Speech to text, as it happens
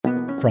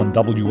From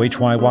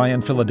WHYY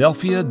in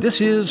Philadelphia,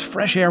 this is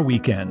Fresh Air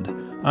Weekend.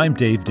 I'm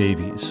Dave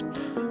Davies.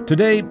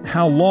 Today,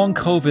 how long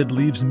COVID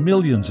leaves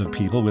millions of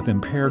people with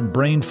impaired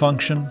brain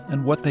function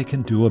and what they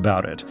can do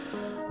about it.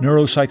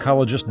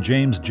 Neuropsychologist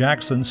James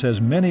Jackson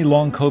says many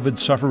long COVID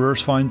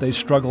sufferers find they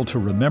struggle to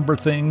remember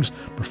things,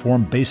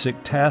 perform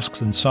basic tasks,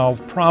 and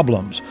solve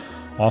problems,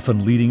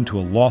 often leading to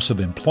a loss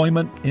of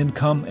employment,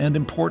 income, and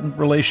important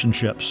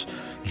relationships.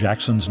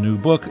 Jackson's new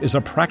book is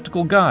a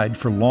practical guide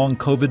for long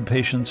COVID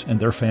patients and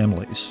their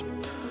families.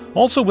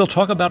 Also, we'll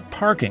talk about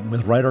parking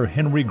with writer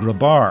Henry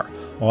Grabar,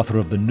 author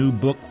of the new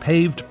book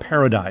Paved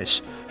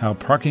Paradise, How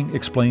Parking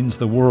Explains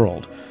the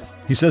World.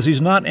 He says he's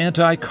not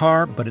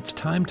anti-car, but it's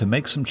time to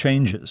make some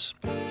changes.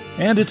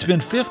 And it's been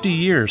 50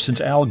 years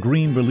since Al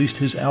Green released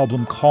his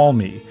album Call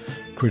Me.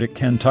 Critic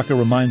Ken Tucker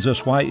reminds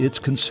us why it's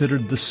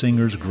considered the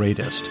singer's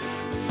greatest.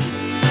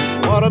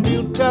 What a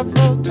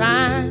beautiful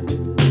time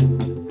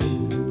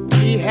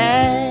we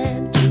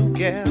had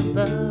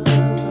together.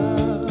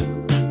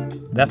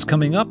 That's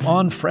coming up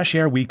on Fresh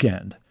Air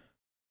Weekend.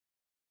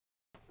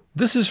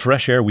 This is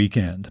Fresh Air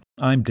Weekend.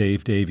 I'm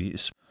Dave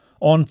Davies.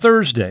 On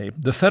Thursday,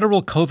 the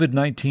federal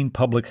COVID-19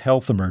 public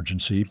health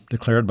emergency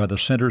declared by the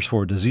Centers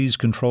for Disease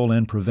Control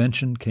and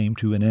Prevention came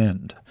to an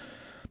end.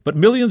 But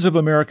millions of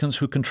Americans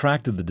who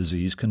contracted the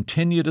disease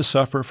continue to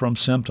suffer from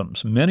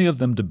symptoms, many of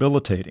them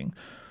debilitating,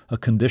 a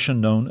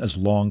condition known as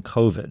long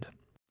COVID.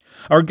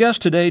 Our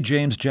guest today,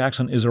 James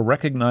Jackson, is a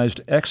recognized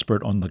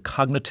expert on the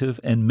cognitive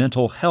and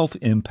mental health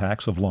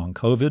impacts of long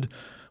COVID,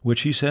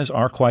 which he says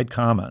are quite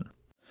common.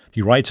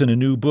 He writes in a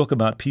new book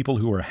about people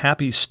who are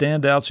happy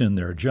standouts in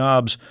their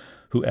jobs,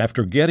 who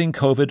after getting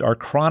COVID are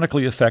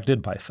chronically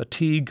affected by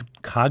fatigue,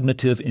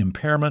 cognitive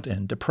impairment,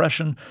 and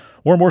depression,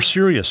 or more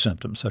serious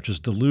symptoms such as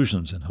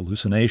delusions and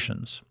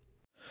hallucinations.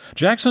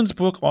 Jackson's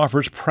book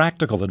offers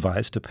practical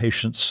advice to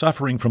patients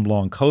suffering from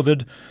long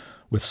COVID,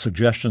 with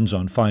suggestions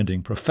on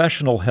finding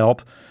professional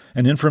help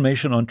and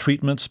information on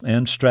treatments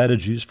and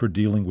strategies for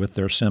dealing with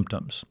their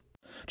symptoms.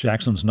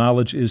 Jackson's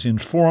knowledge is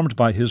informed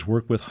by his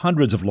work with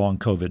hundreds of long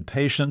COVID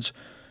patients,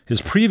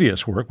 his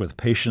previous work with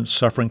patients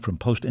suffering from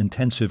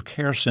post-intensive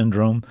care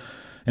syndrome,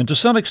 and to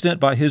some extent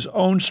by his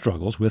own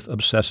struggles with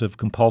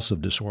obsessive-compulsive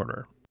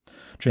disorder.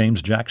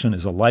 James Jackson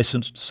is a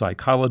licensed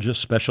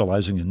psychologist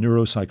specializing in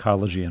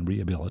neuropsychology and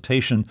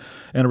rehabilitation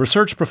and a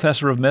research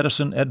professor of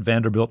medicine at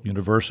Vanderbilt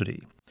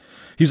University.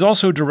 He's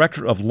also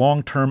director of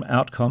long-term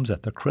outcomes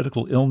at the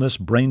Critical Illness,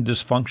 Brain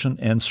Dysfunction,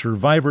 and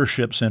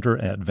Survivorship Center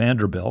at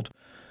Vanderbilt.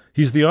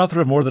 He's the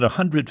author of more than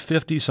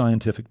 150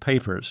 scientific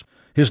papers.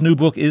 His new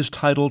book is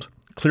titled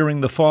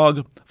Clearing the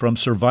Fog: From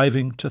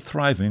Surviving to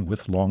Thriving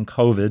with Long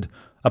COVID,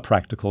 a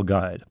Practical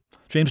Guide.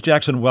 James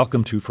Jackson,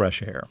 welcome to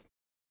Fresh Air.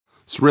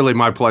 It's really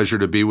my pleasure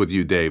to be with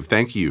you, Dave.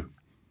 Thank you.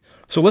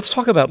 So let's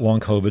talk about long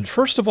COVID.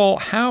 First of all,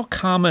 how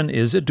common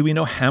is it? Do we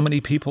know how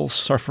many people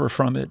suffer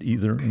from it,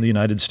 either in the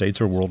United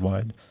States or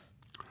worldwide?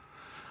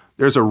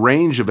 There's a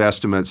range of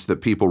estimates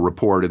that people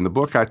report. In the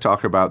book, I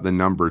talk about the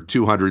number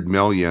 200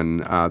 million.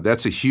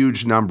 That's a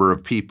huge number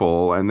of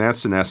people, and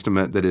that's an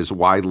estimate that is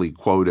widely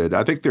quoted.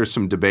 I think there's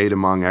some debate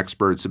among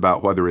experts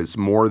about whether it's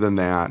more than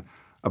that,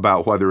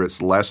 about whether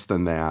it's less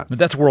than that. But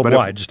that's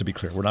worldwide, just to be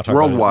clear. We're not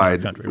talking about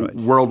the country, right?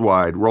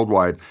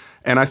 Worldwide.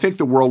 And I think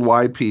the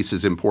worldwide piece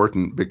is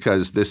important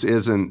because this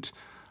isn't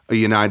a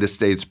United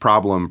States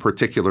problem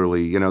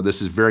particularly.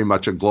 This is very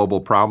much a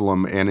global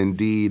problem, and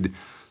indeed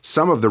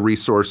some of the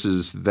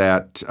resources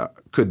that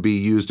could be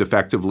used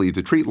effectively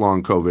to treat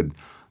long COVID,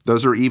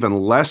 those are even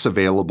less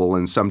available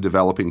in some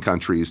developing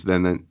countries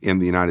than in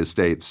the United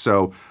States.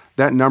 So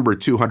that number,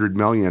 200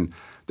 million,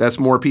 that's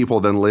more people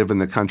than live in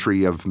the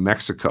country of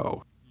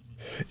Mexico.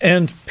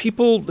 And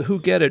people who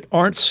get it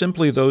aren't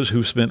simply those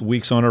who spent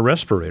weeks on a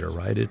respirator,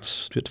 right?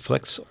 It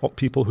affects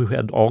people who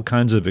had all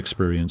kinds of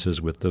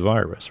experiences with the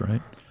virus,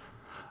 right?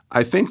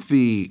 I think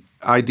the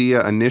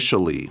idea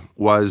initially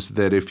was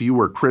that if you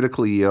were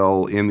critically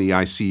ill in the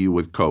ICU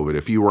with COVID,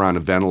 if you were on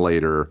a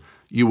ventilator,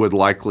 you would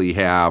likely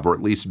have, or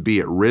at least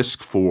be at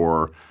risk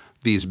for,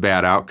 these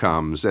bad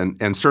outcomes.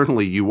 And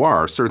certainly you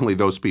are. Certainly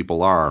those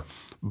people are.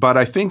 But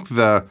I think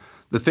the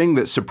thing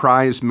that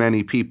surprised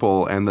many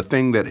people and the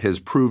thing that has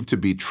proved to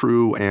be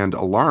true and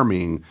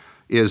alarming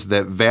is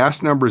that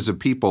vast numbers of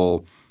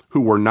people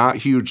who were not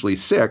hugely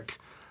sick,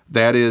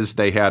 that is,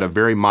 they had a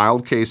very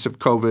mild case of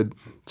COVID,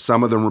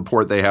 some of them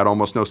report they had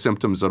almost no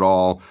symptoms at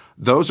all,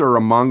 those are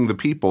among the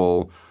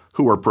people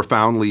who are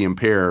profoundly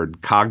impaired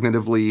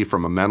cognitively,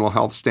 from a mental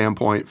health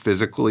standpoint,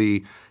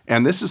 physically.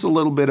 And this is a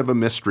little bit of a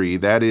mystery.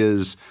 That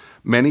is,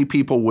 many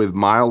people with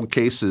mild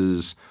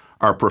cases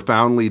are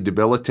profoundly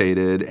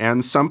debilitated,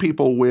 and some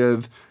people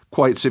with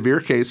quite severe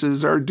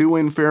cases are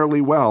doing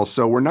fairly well.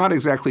 So we're not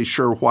exactly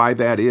sure why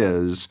that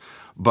is,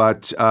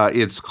 but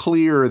it's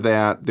clear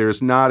that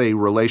there's not a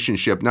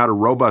relationship, not a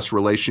robust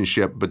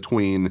relationship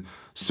between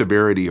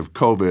severity of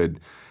COVID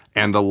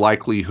and the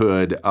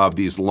likelihood of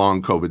these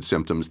long COVID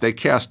symptoms. They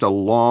cast a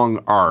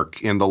long arc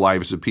in the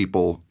lives of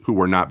people who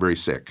were not very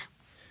sick.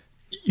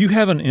 You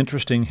have an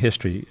interesting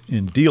history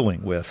in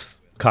dealing with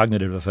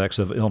cognitive effects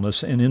of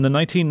illness. And in the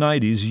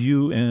 1990s,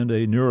 you and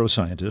a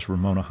neuroscientist,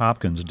 Ramona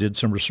Hopkins, did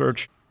some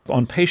research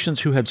on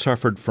patients who had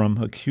suffered from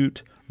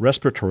acute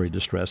respiratory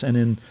distress and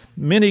in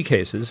many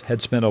cases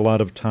had spent a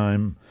lot of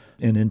time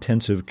in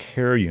intensive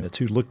care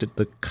units. You looked at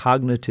the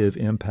cognitive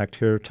impact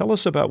here. Tell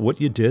us about what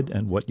you did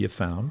and what you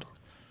found.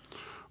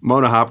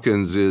 Mona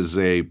Hopkins is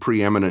a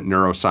preeminent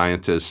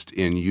neuroscientist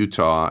in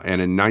Utah, and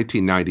in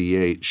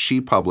 1998, she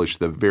published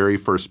the very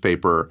first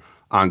paper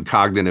on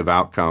cognitive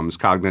outcomes,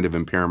 cognitive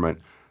impairment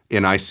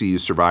in ICU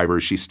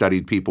survivors. She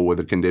studied people with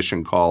a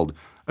condition called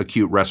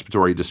acute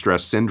respiratory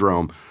distress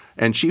syndrome,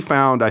 and she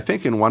found, I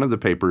think in one of the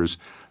papers,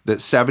 that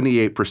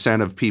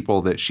 78% of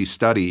people that she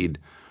studied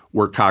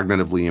were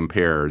cognitively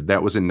impaired.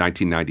 That was in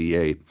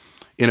 1998.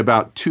 In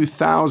about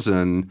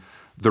 2000,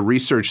 the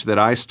research that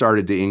I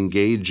started to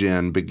engage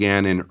in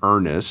began in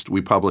earnest.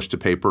 We published a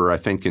paper, I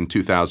think, in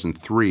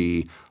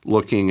 2003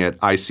 looking at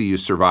ICU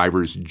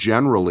survivors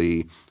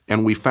generally,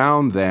 and we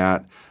found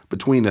that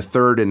between a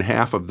third and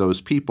half of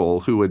those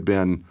people who had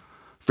been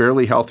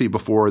fairly healthy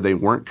before, they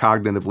weren't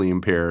cognitively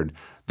impaired,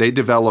 they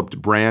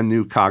developed brand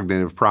new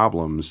cognitive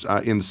problems.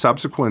 In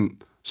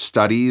subsequent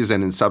studies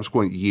and in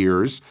subsequent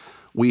years,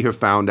 we have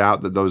found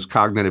out that those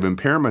cognitive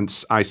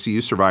impairments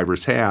ICU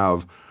survivors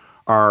have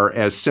are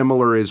as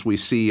similar as we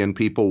see in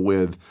people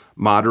with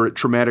moderate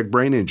traumatic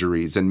brain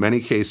injuries. In many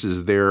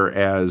cases, they're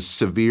as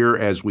severe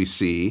as we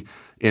see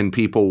in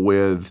people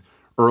with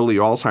early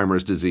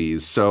Alzheimer's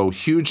disease. So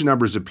huge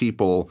numbers of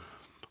people,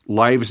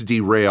 lives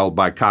derailed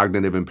by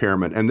cognitive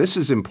impairment. And this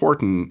is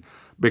important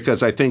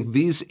because I think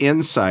these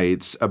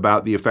insights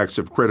about the effects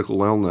of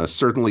critical illness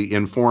certainly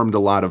informed a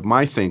lot of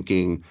my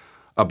thinking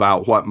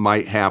about what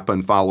might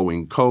happen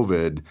following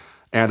COVID.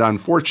 And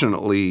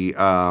unfortunately,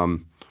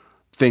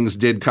 things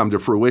did come to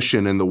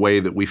fruition in the way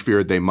that we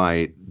feared they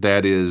might.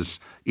 That is,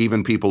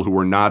 even people who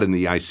were not in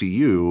the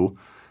ICU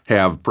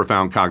have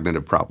profound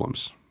cognitive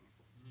problems.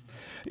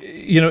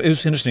 You know, it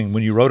was interesting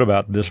when you wrote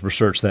about this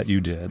research that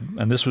you did,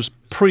 and this was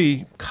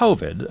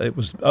pre-COVID. It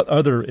was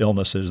other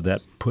illnesses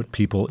that put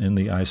people in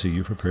the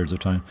ICU for periods of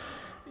time.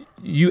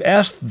 You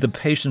asked the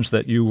patients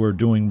that you were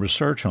doing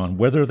research on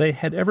whether they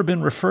had ever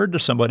been referred to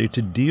somebody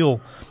to deal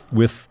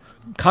with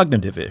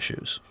cognitive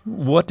issues.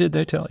 What did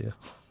they tell you?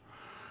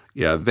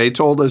 Yeah, they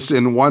told us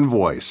in one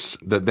voice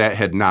that that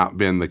had not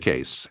been the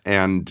case.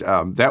 And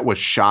that was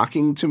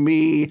shocking to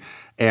me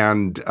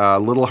and a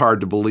little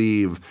hard to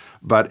believe.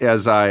 But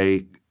as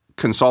I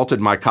consulted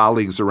my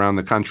colleagues around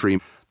the country,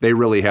 they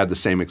really had the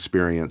same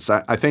experience.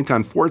 I think,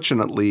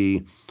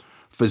 unfortunately,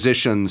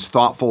 physicians,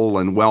 thoughtful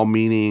and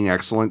well-meaning,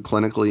 excellent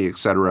clinically, et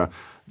cetera,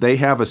 they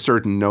have a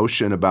certain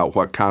notion about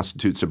what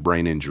constitutes a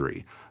brain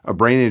injury. A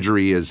brain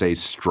injury is a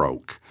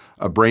stroke.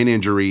 A brain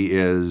injury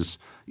is,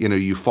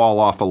 you fall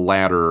off a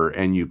ladder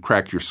and you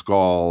crack your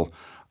skull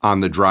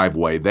on the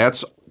driveway.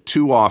 That's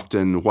too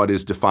often what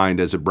is defined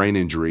as a brain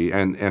injury,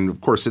 and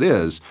of course it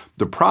is.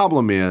 The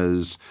problem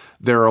is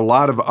there are a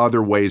lot of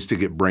other ways to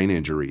get brain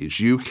injuries.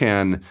 You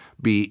can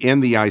be in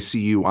the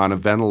ICU on a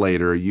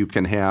ventilator. You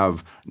can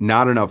have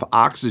not enough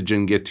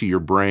oxygen get to your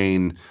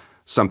brain,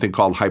 something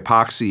called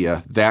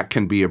hypoxia. That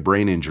can be a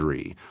brain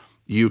injury.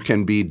 You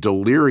can be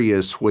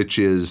delirious, which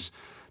is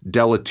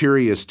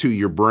deleterious to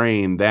your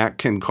brain. That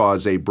can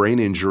cause a brain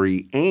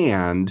injury,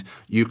 and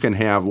you can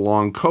have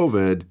long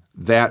COVID.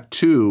 That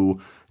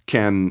too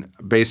can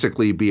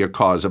basically be a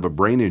cause of a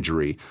brain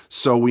injury.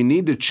 So we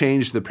need to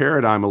change the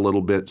paradigm a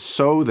little bit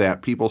so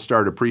that people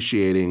start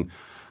appreciating,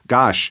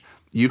 gosh,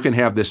 you can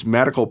have this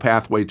medical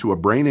pathway to a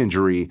brain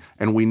injury,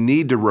 and we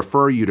need to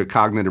refer you to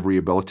cognitive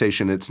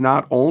rehabilitation. It's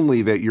not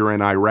only that you're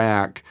in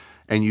Iraq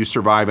and you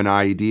survive an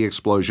IED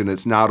explosion.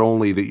 It's not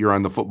only that you're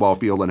on the football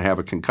field and have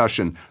a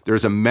concussion.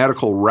 There's a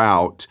medical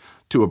route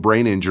to a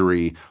brain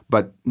injury,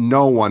 but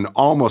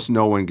almost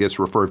no one gets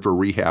referred for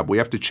rehab. We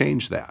have to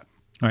change that.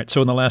 All right.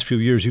 So in the last few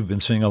years, you've been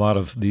seeing a lot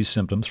of these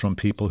symptoms from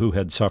people who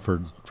had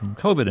suffered from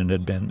COVID and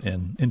had been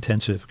in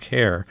intensive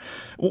care.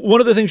 One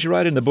of the things you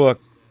write in the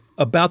book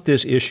about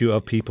this issue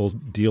of people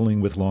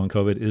dealing with long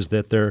COVID is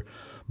that they're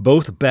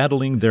both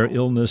battling their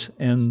illness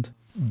and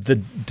the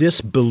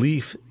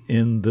disbelief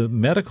in the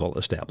medical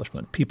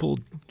establishment. People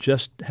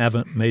just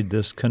haven't made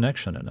this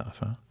connection enough,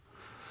 huh?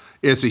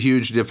 It's a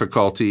huge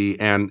difficulty,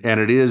 and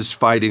it is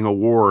fighting a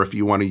war, if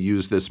you want to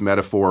use this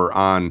metaphor,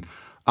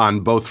 on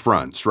both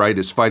fronts, right?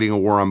 It's fighting a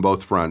war on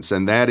both fronts,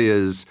 and that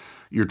is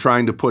you're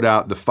trying to put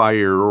out the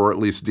fire or at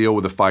least deal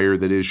with the fire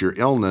that is your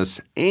illness,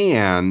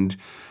 and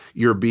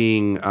you're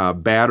being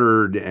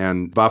battered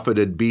and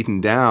buffeted,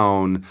 beaten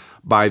down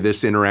by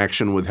this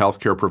interaction with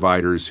healthcare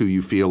providers who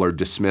you feel are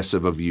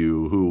dismissive of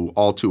you, who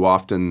all too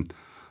often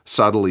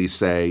subtly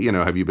say,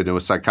 have you been to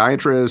a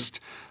psychiatrist?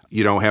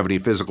 You don't have any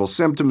physical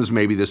symptoms.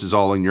 Maybe this is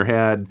all in your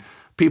head.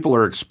 People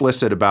are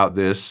explicit about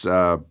this,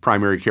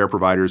 primary care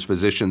providers,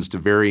 physicians to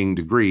varying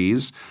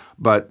degrees,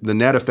 but the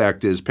net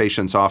effect is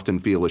patients often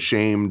feel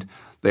ashamed.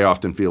 They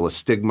often feel a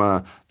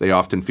stigma. They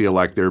often feel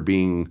like they're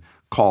being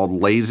called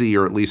lazy,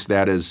 or at least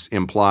that is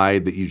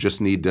implied, that you just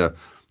need to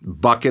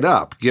buck it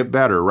up, get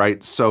better,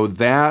 right? So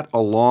that,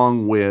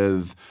 along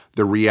with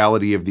the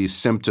reality of these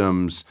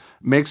symptoms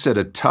makes it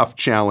a tough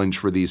challenge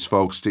for these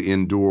folks to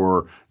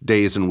endure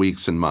days and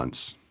weeks and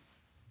months.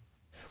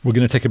 We're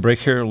going to take a break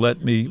here.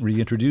 Let me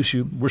reintroduce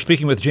you. We're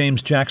speaking with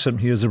James Jackson.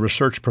 He is a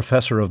research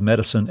professor of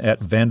medicine at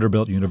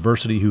Vanderbilt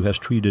University who has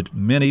treated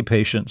many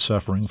patients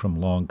suffering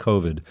from long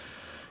COVID.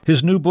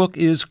 His new book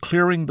is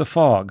Clearing the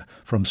Fog,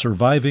 From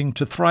Surviving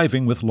to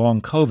Thriving with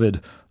Long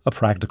COVID, a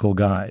Practical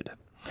Guide.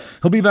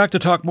 He'll be back to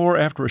talk more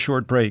after a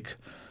short break.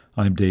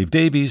 I'm Dave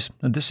Davies,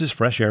 and this is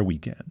Fresh Air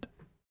Weekend.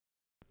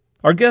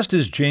 Our guest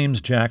is James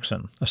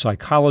Jackson, a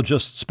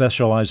psychologist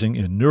specializing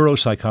in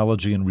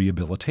neuropsychology and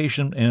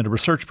rehabilitation and a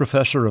research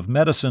professor of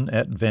medicine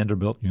at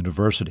Vanderbilt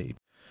University.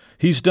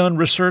 He's done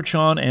research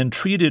on and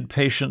treated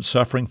patients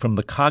suffering from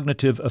the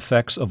cognitive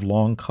effects of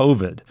long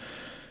COVID.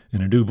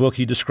 In a new book,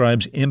 he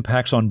describes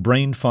impacts on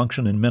brain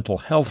function and mental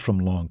health from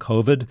long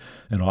COVID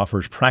and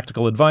offers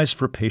practical advice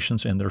for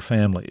patients and their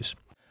families.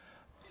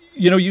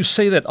 You know, you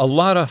say that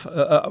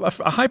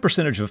a high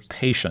percentage of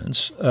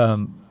patients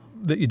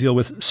that you deal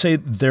with say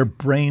their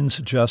brains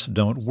just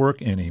don't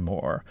work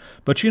anymore.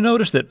 But you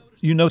note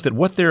that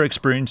what they're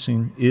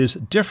experiencing is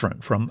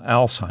different from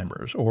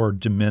Alzheimer's or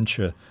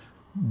dementia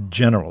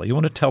generally. You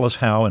want to tell us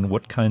how and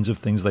what kinds of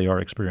things they are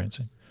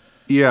experiencing?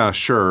 Yeah,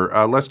 sure.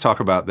 Let's talk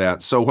about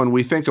that. So when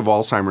we think of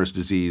Alzheimer's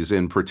disease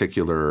in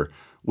particular,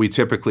 we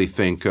typically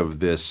think of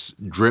this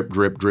drip,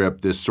 drip,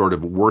 drip, this sort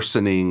of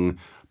worsening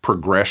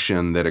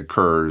progression that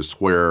occurs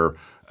where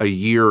a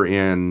year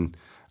in,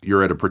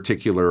 you're at a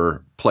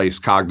particular place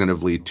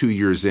cognitively, 2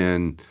 years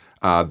in,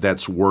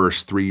 that's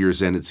worse, 3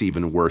 years in, it's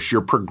even worse.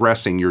 You're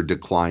progressing, you're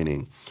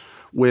declining.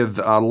 With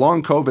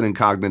long COVID and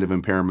cognitive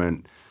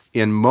impairment,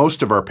 in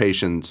most of our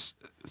patients,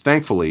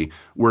 thankfully,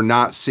 we're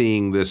not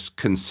seeing this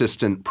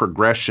consistent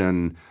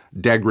progression,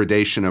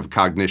 degradation of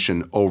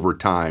cognition over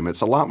time.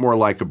 It's a lot more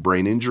like a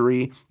brain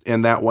injury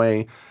in that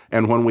way.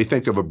 And when we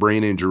think of a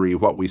brain injury,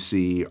 what we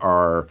see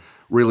are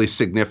really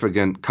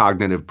significant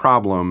cognitive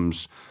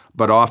problems,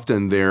 but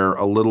often they're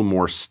a little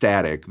more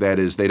static. That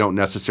is, they don't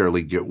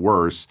necessarily get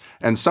worse,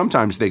 and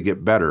sometimes they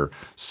get better.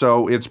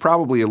 So it's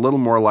probably a little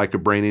more like a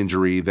brain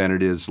injury than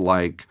it is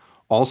like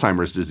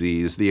Alzheimer's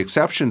disease. The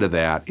exception to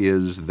that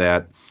is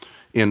that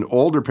in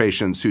older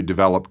patients who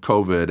develop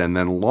COVID and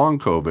then long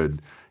COVID,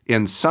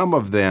 in some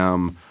of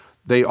them,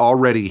 they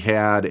already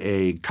had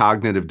a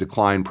cognitive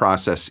decline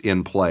process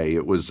in play.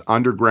 It was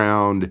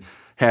underground,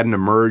 hadn't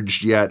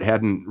emerged yet,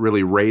 hadn't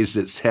really raised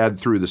its head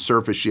through the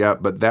surface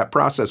yet, but that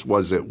process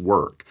was at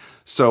work.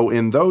 So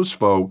in those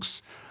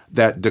folks,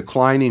 that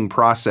declining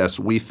process,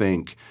 we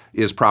think,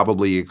 is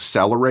probably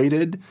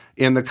accelerated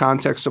in the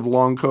context of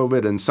long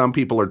COVID, and some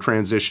people are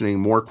transitioning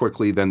more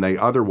quickly than they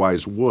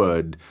otherwise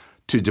would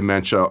to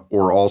dementia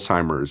or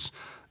Alzheimer's.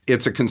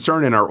 It's a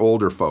concern in our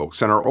older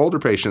folks. And our older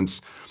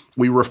patients,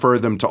 we refer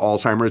them to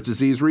Alzheimer's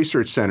disease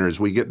research centers.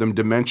 We get them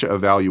dementia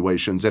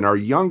evaluations. And our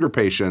younger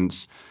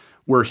patients,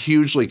 we're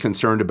hugely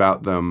concerned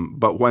about them.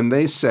 But when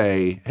they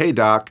say, hey,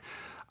 doc,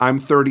 I'm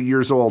 30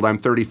 years old, I'm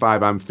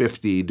 35, I'm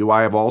 50, do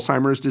I have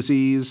Alzheimer's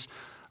disease?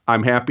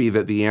 I'm happy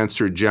that the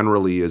answer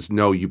generally is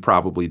no, you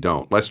probably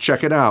don't. Let's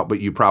check it out, but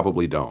you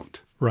probably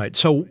don't. Right.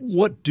 So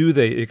what do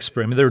they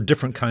experience? I mean, there are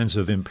different kinds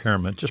of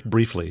impairment. Just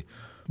briefly,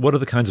 what are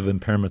the kinds of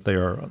impairment they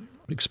are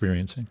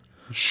experiencing?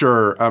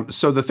 Sure.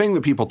 So the thing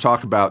that people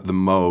talk about the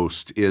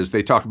most is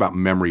they talk about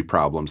memory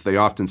problems. They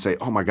often say,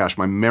 oh my gosh,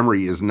 my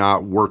memory is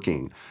not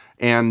working.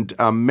 And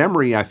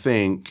memory, I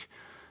think,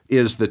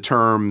 is the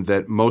term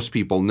that most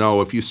people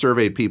know. If you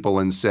surveyed people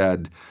and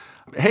said,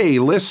 hey,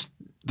 list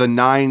the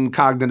 9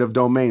 cognitive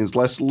domains,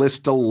 let's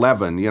list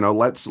 11,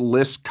 let's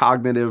list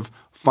cognitive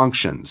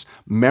functions.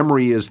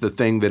 Memory is the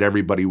thing that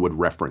everybody would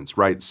reference,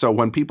 right? So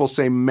when people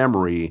say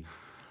memory,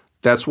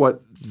 that's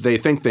what they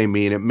think they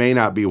mean. It may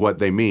not be what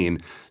they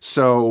mean.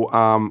 So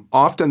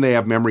often they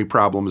have memory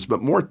problems,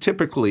 but more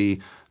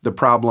typically the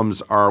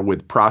problems are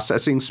with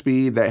processing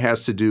speed. That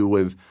has to do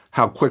with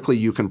how quickly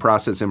you can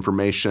process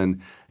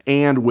information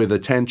and with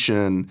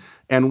attention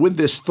and with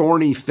this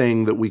thorny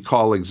thing that we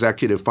call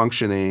executive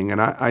functioning.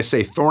 And I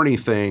say thorny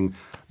thing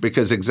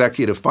because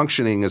executive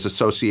functioning is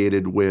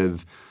associated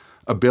with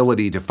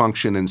ability to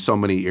function in so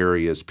many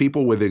areas.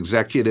 People with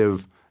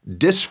executive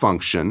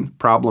dysfunction,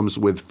 problems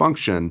with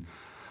function,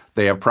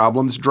 they have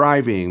problems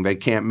driving, they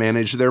can't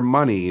manage their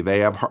money, they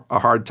have a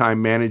hard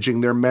time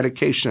managing their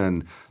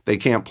medication, they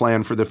can't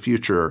plan for the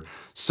future.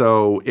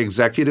 So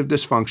executive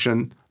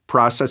dysfunction,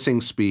 processing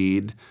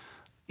speed,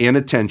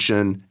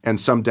 inattention, and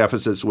some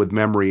deficits with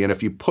memory. And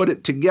if you put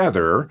it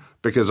together,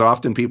 because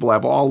often people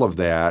have all of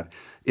that,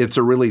 it's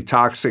a really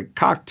toxic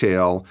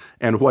cocktail.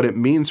 And what it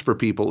means for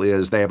people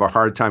is they have a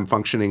hard time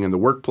functioning in the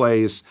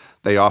workplace.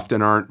 They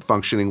often aren't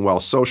functioning well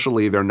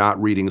socially. They're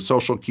not reading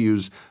social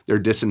cues. They're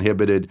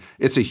disinhibited.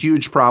 It's a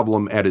huge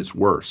problem at its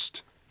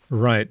worst.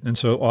 Right. And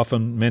so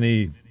often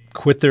many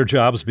quit their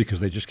jobs because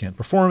they just can't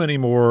perform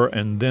anymore.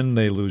 And then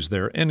they lose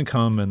their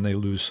income and they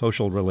lose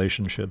social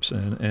relationships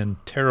and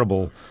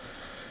terrible,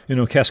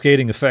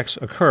 cascading effects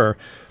occur.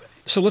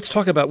 So let's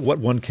talk about what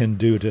one can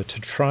do to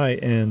try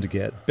and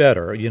get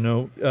better.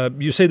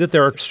 You say that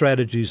there are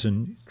strategies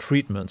and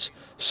treatments.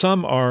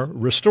 Some are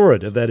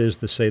restorative, that is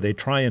to say they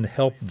try and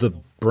help the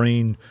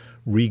brain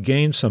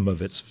regain some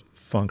of its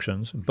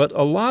functions. But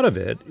a lot of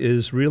it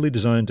is really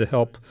designed to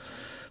help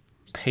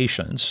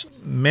patients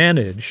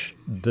manage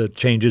the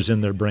changes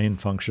in their brain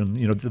function,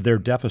 their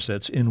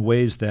deficits, in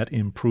ways that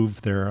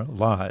improve their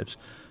lives.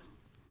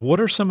 What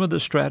are some of the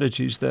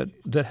strategies that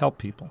help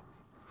people?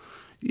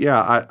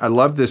 Yeah, I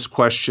love this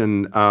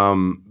question.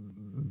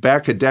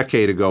 Back a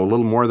decade ago, a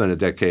little more than a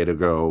decade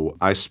ago,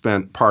 I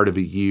spent part of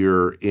a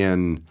year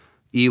in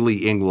Ely,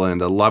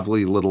 England, a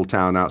lovely little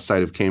town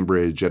outside of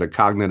Cambridge, at a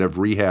cognitive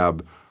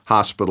rehab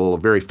hospital, a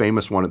very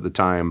famous one at the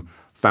time,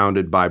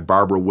 founded by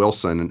Barbara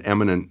Wilson, an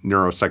eminent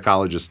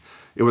neuropsychologist.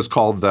 It was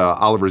called the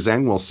Oliver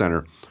Zangwill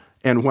Center.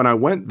 And when I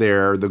went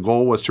there, the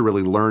goal was to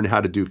really learn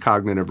how to do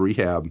cognitive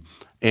rehab.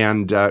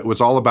 And it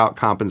was all about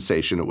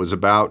compensation. It was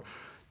about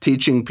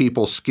teaching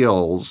people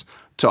skills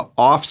to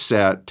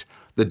offset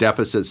the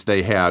deficits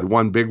they had.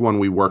 One big one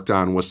we worked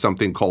on was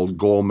something called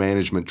goal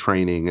management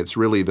training. It's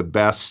really the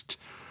best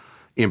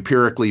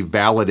empirically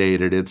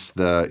validated. It's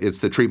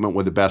the treatment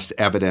with the best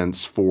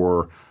evidence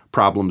for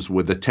problems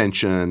with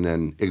attention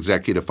and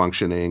executive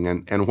functioning.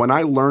 And when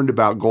I learned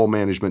about goal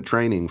management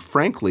training,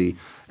 frankly,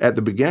 at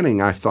the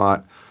beginning, I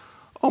thought,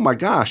 oh my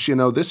gosh,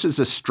 this is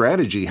a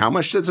strategy. How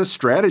much does a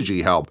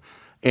strategy help?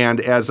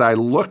 And as I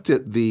looked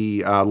at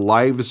the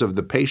lives of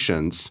the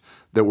patients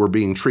that were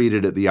being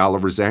treated at the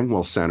Oliver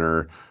Zangwill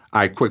Center,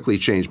 I quickly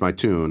changed my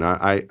tune.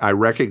 I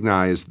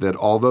recognized that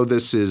although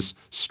this is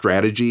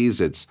strategies,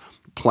 it's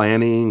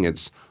planning,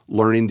 it's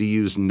learning to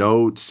use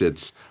notes,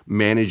 it's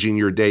managing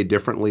your day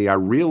differently, I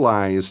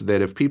realized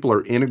that if people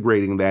are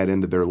integrating that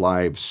into their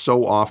lives,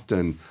 so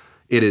often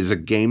it is a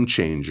game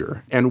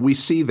changer. And we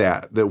see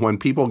that when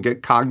people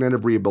get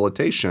cognitive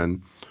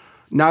rehabilitation,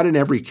 not in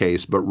every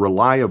case, but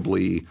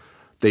reliably,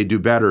 they do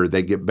better,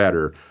 they get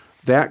better.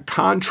 That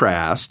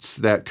contrasts,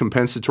 that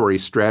compensatory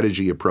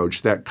strategy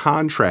approach, that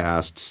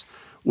contrasts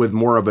with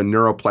more of a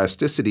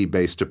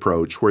neuroplasticity-based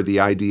approach, where the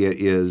idea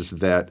is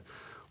that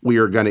we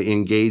are going to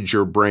engage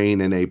your brain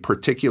in a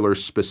particular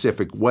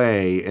specific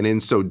way, and in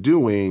so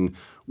doing,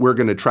 we're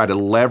going to try to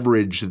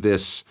leverage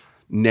this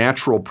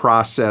natural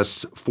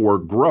process for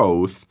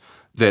growth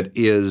that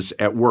is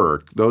at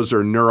work. Those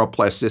are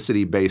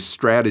neuroplasticity-based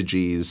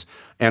strategies,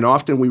 and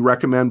often we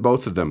recommend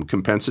both of them,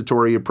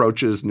 compensatory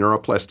approaches,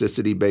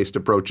 neuroplasticity-based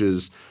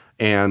approaches,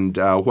 and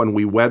when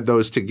we wed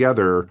those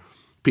together,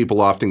 people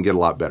often get a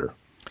lot better.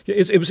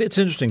 It's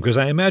interesting because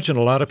I imagine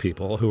a lot of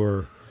people who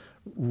are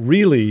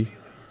really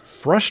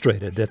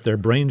frustrated that their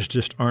brains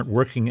just aren't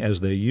working as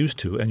they used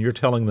to, and you're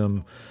telling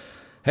them,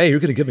 hey, you're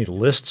going to give me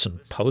lists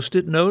and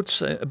Post-it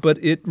notes, but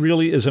it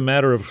really is a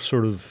matter of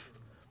sort of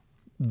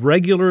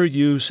regular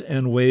use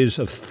and ways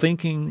of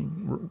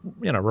thinking,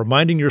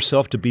 reminding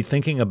yourself to be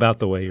thinking about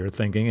the way you're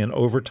thinking, and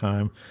over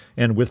time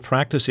and with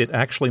practice, it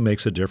actually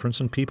makes a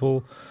difference, and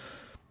people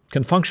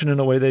can function in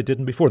a way they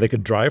didn't before. They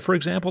could drive, for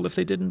example, if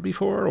they didn't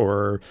before,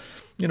 or,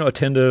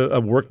 attend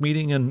a work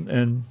meeting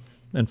and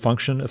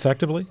function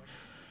effectively.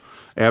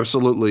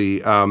 Absolutely.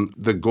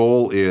 The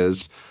goal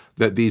is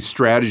that these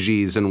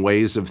strategies and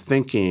ways of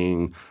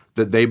thinking,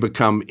 that they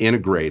become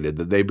integrated,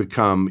 that they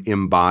become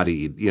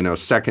embodied,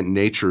 second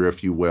nature,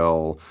 if you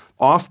will.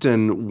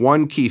 Often,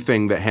 one key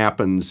thing that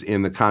happens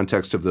in the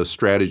context of those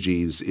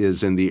strategies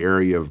is in the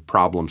area of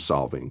problem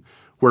solving.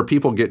 Where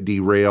people get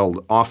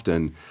derailed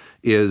often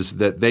is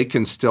that they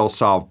can still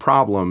solve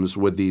problems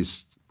with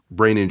these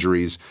brain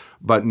injuries,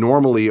 but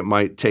normally it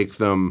might take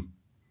them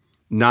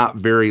not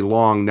very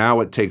long.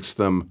 Now it takes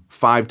them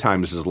 5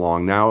 times as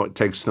long. Now it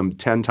takes them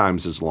 10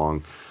 times as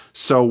long.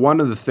 So one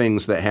of the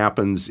things that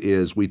happens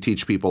is we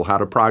teach people how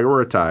to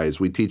prioritize.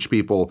 We teach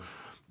people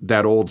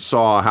that old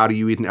saw, how do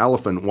you eat an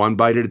elephant? One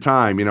bite at a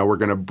time. We're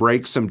going to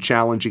break some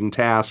challenging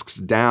tasks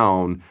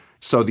down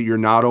so that you're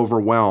not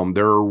overwhelmed.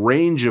 There are a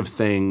range of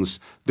things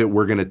that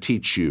we're going to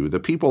teach you. The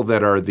people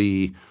that are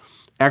the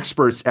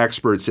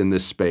experts in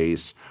this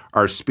space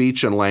are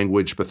speech and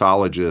language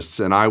pathologists,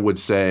 and I would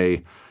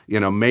say,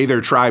 may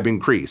their tribe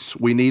increase.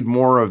 We need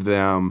more of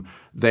them.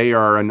 They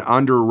are an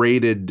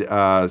underrated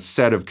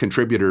set of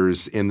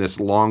contributors in this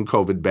long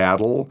COVID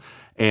battle,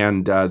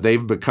 and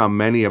they've become,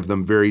 many of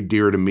them, very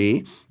dear to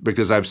me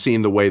because I've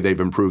seen the way they've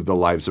improved the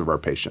lives of our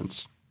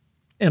patients.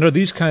 And are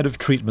these kind of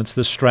treatments,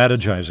 this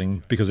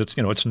strategizing, because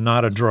it's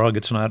not a drug,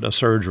 it's not a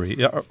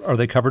surgery, are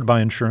they covered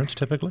by insurance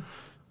typically?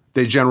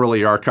 They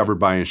generally are covered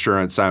by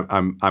insurance.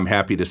 I'm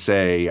happy to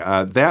say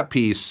that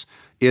piece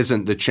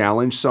isn't the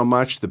challenge so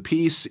much. The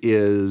piece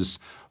is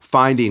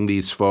finding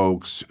these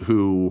folks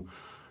who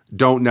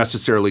don't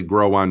necessarily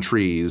grow on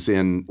trees.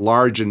 In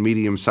large and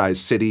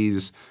medium-sized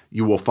cities,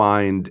 you will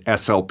find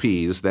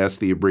SLPs. That's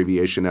the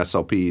abbreviation,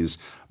 SLPs.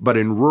 But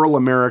in rural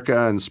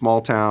America and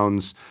small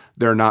towns,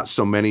 there are not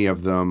so many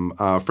of them.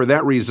 For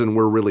that reason,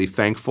 we're really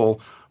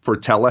thankful for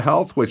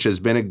telehealth, which has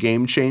been a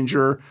game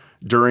changer,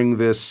 during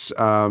this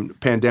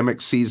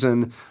pandemic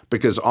season,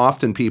 because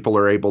often people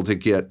are able to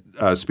get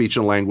speech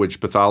and language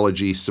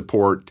pathology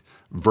support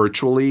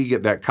virtually,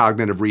 get that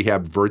cognitive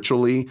rehab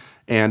virtually.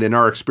 And in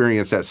our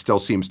experience, that still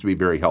seems to be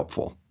very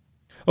helpful.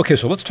 Okay,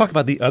 so let's talk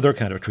about the other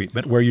kind of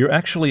treatment where you're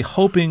actually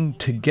hoping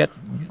to get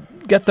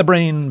the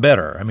brain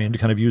better. I mean, to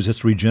kind of use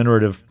its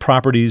regenerative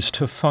properties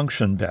to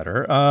function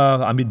better.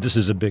 I mean, this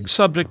is a big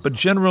subject, but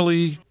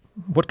generally,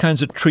 what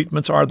kinds of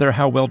treatments are there?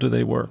 How well do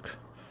they work?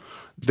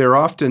 They're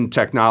often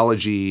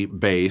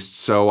technology-based,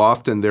 so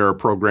often there are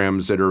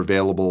programs that are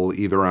available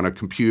either on a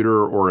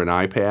computer or an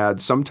iPad.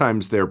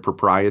 Sometimes they're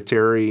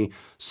proprietary.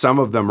 Some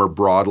of them are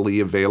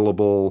broadly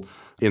available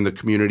in the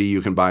community.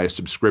 You can buy a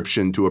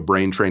subscription to a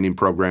brain training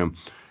program.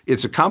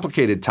 It's a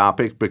complicated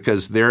topic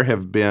because there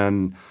have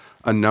been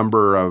a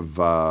number of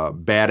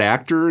bad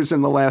actors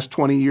in the last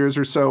 20 years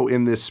or so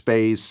in this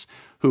space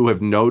who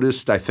have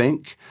noticed, I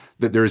think,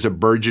 that there's a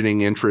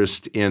burgeoning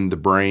interest in the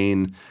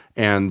brain,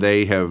 and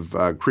they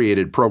have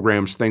created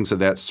programs, things of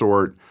that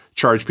sort,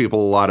 charge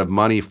people a lot of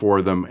money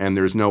for them, and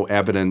there's no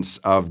evidence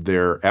of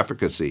their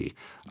efficacy.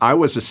 I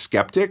was a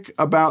skeptic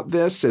about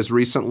this as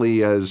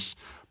recently as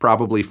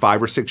probably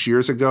 5 or 6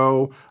 years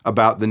ago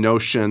about the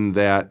notion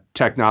that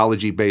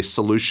technology-based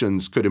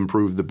solutions could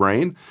improve the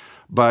brain.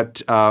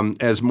 But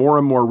as more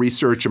and more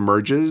research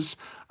emerges,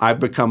 I've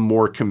become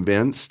more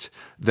convinced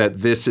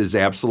that this is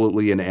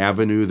absolutely an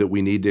avenue that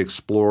we need to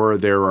explore.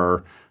 There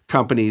are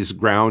companies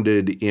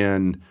grounded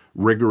in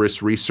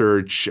rigorous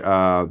research.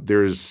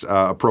 There's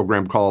a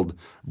program called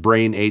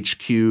Brain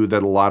HQ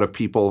that a lot of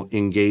people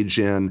engage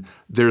in.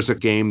 There's a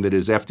game that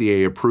is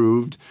FDA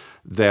approved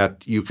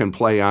that you can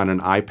play on an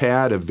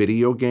iPad, a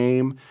video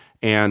game,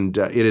 and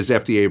it is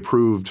FDA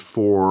approved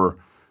for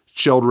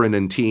children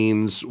and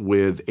teens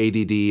with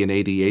ADD and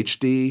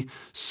ADHD.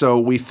 So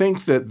we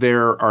think that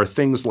there are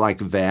things like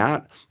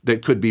that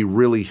that could be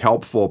really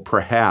helpful,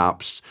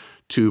 perhaps,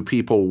 to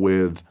people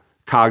with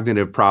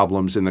cognitive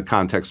problems in the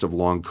context of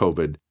long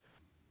COVID.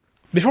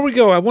 Before we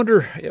go, I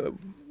wonder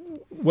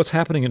what's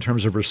happening in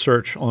terms of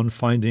research on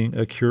finding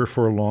a cure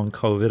for long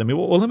COVID. I mean,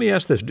 well, let me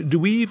ask this. Do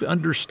we even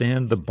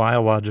understand the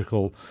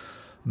biological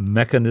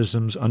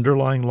mechanisms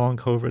underlying long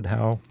COVID,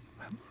 how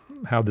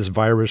this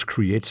virus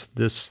creates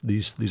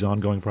these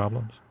ongoing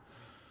problems?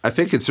 I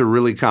think it's a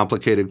really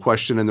complicated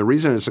question. And the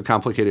reason it's a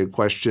complicated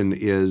question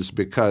is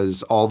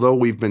because although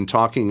we've been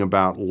talking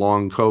about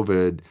long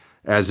COVID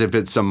as if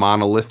it's a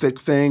monolithic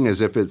thing,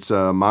 as if it's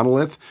a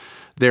monolith,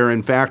 there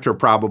in fact are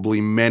probably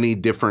many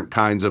different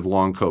kinds of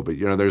long COVID.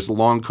 You know, there's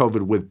long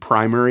COVID with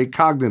primary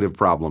cognitive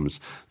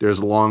problems.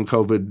 There's long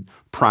COVID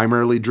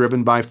primarily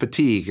driven by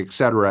fatigue, et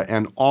cetera.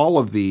 And all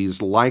of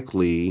these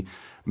likely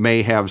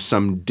may have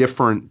some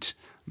different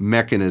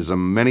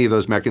mechanism. Many of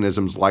those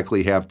mechanisms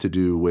likely have to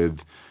do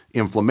with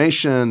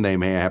inflammation. They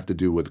may have to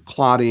do with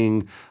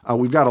clotting.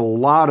 We've got a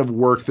lot of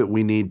work that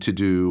we need to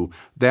do.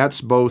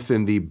 That's both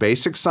in the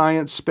basic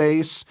science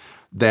space,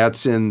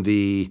 that's in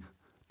the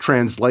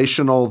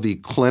translational, the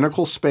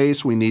clinical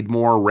space. We need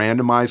more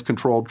randomized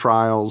controlled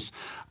trials.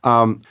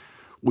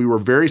 We were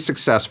very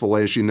successful,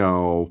 as you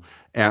know,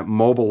 at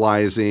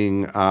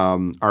mobilizing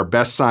our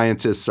best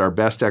scientists, our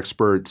best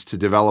experts to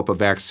develop a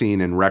vaccine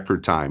in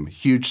record time.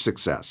 Huge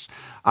success.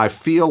 I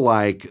feel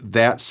like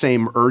that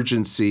same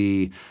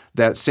urgency,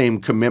 that same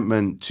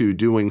commitment to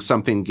doing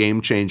something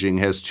game-changing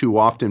has too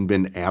often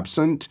been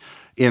absent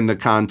in the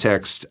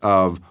context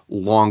of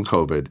long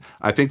COVID.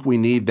 I think we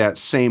need that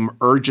same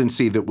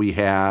urgency that we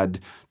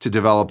had to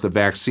develop the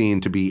vaccine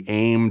to be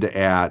aimed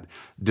at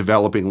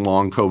developing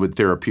long COVID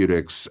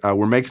therapeutics.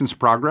 We're making some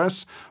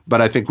progress, but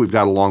I think we've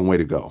got a long way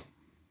to go.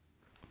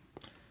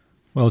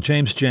 Well,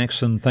 James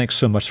Jackson, thanks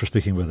so much for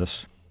speaking with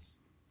us.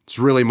 It's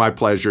really my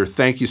pleasure.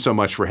 Thank you so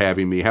much for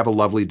having me. Have a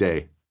lovely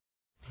day.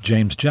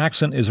 James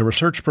Jackson is a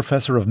research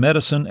professor of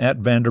medicine at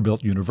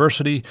Vanderbilt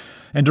University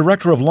and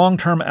director of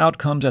long-term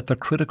outcomes at the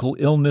Critical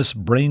Illness,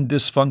 Brain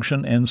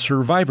Dysfunction, and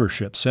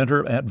Survivorship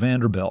Center at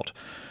Vanderbilt.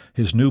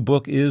 His new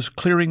book is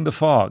Clearing the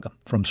Fog: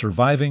 From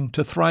Surviving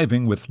to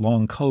Thriving with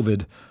Long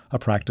COVID, a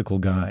Practical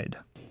Guide.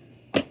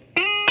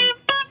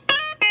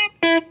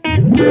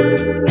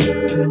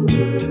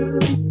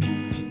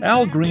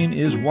 Al Green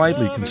is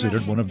widely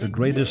considered one of the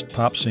greatest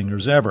pop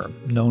singers ever,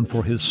 known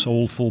for his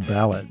soulful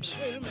ballads.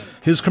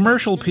 His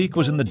commercial peak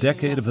was in the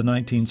decade of the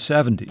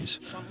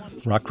 1970s.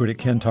 Rock critic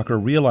Ken Tucker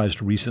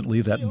realized recently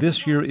that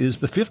this year is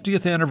the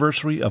 50th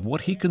anniversary of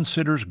what he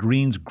considers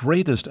Green's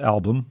greatest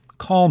album,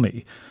 Call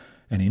Me,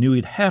 and he knew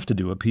he'd have to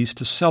do a piece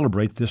to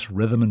celebrate this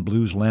rhythm and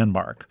blues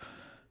landmark.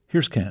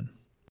 Here's Ken.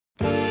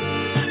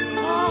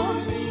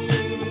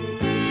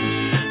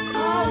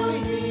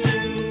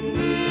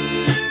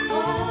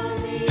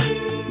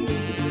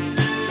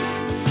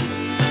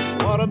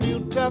 What a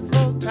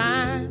beautiful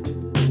time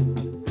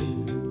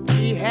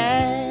we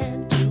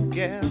had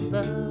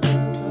together.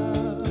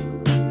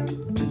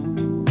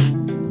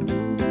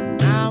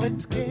 Now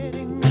it's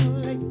getting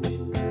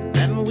late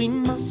and we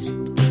must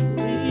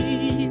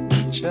leave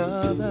each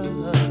other.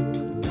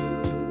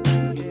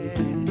 Yeah.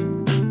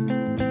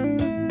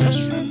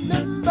 Just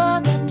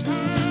remember the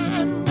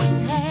time we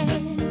had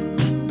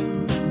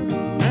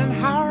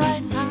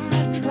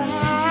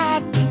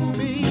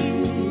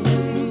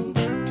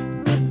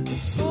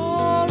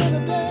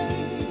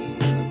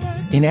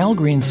In Al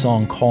Green's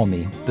song Call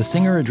Me, the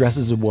singer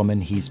addresses a woman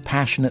he's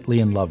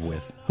passionately in love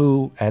with,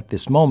 who, at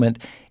this moment,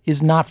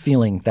 is not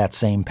feeling that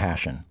same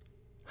passion.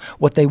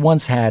 What they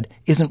once had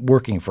isn't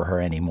working for her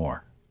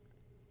anymore.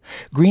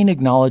 Green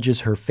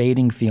acknowledges her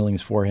fading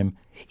feelings for him,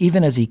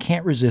 even as he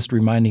can't resist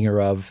reminding her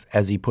of,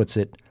 as he puts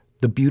it,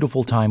 the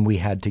beautiful time we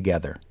had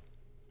together.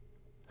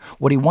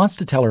 What he wants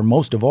to tell her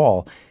most of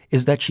all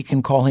is that she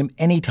can call him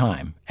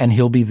anytime, and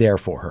he'll be there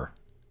for her.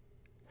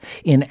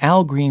 In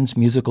Al Green's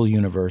musical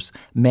universe,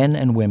 men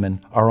and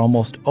women are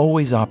almost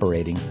always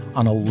operating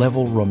on a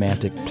level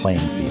romantic playing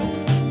field.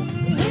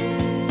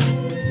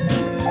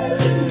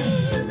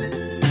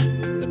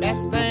 The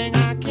best thing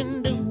I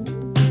can do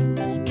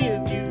is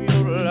give you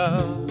your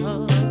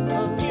love,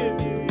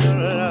 give you your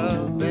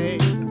love,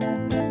 babe.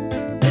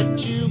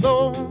 Let you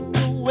go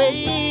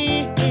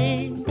away,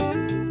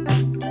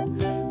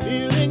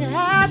 feeling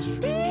as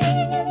free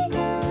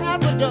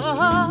as a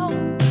dove.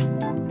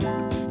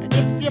 And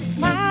if you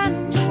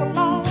find you're a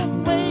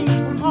long ways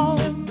from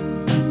home,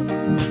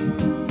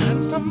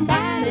 and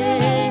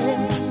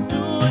somebody's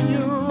doing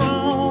you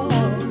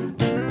wrong,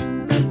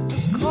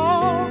 just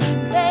call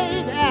me,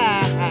 baby,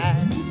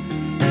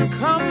 and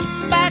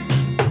come back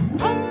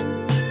home.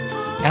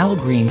 Al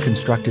Green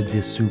constructed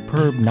this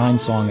superb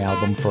 9-song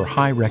album for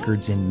High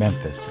Records in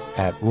Memphis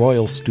at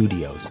Royal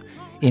Studios,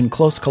 in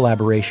close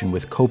collaboration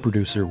with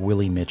co-producer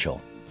Willie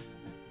Mitchell.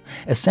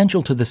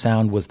 Essential to the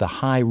sound was the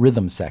high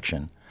rhythm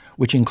section,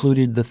 which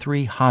included the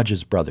 3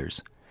 Hodges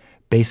brothers,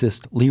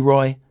 bassist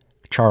Leroy,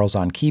 Charles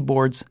on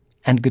keyboards,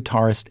 and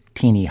guitarist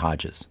Teenie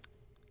Hodges.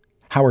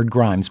 Howard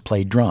Grimes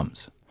played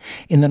drums.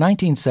 In the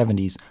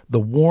 1970s, the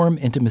warm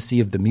intimacy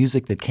of the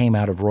music that came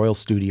out of Royal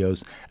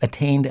Studios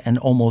attained an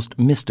almost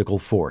mystical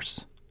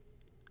force.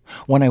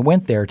 When I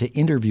went there to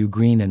interview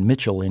Green and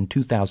Mitchell in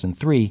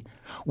 2003,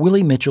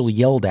 Willie Mitchell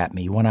yelled at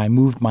me when I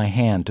moved my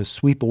hand to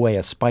sweep away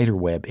a spider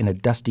web in a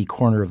dusty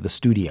corner of the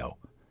studio.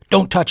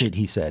 "Don't touch it,"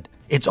 he said.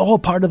 "It's all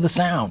part of the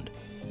sound."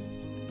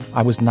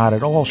 I was not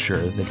at all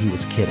sure that he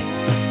was kidding.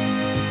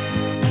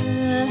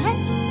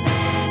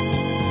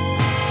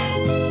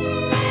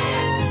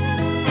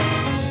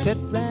 Sit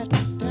right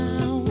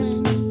down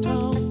and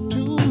talk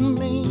to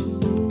me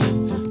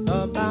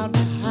about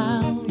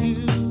how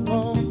you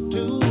ought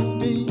to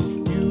be.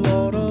 You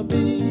ought to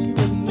be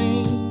with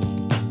me.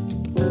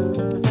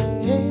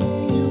 Yeah,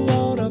 you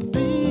ought to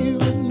be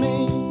with me.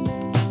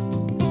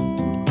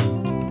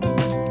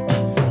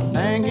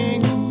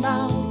 Thinking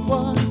about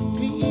what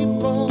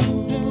people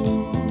do,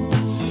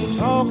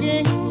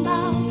 talking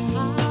about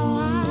how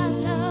I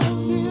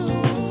love you,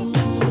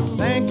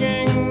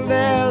 thinking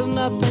there's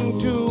nothing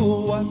to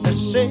what they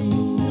say.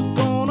 You're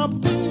gonna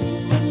be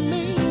with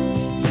me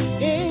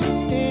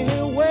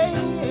anyway.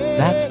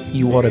 That's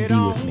You Oughta Be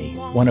With Me,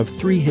 one of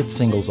 3 hit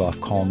singles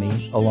off Call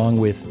Me, along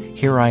with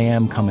Here I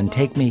Am, Come and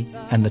Take Me,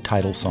 and the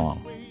title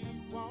song.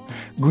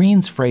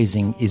 Green's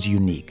phrasing is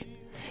unique.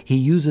 He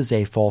uses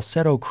a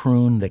falsetto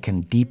croon that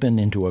can deepen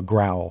into a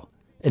growl,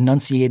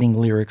 enunciating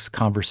lyrics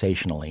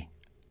conversationally.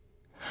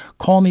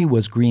 Call Me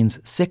was Green's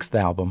 6th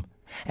album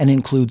and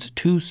includes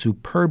 2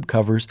 superb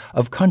covers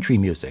of country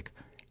music,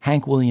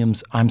 Hank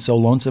Williams' I'm So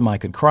Lonesome I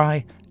Could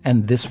Cry,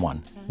 and this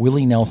one,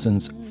 Willie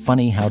Nelson's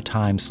Funny How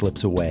Time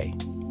Slips Away.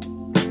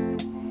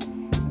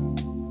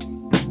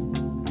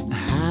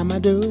 How am I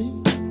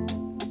doing?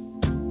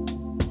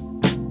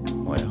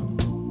 Well,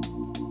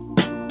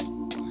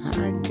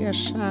 I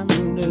guess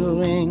I'm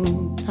doing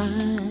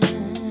fine.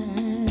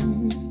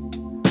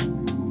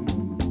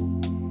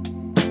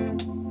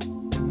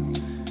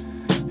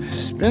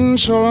 It's been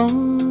so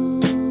long,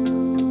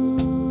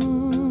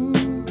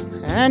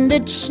 and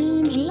it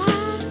seems like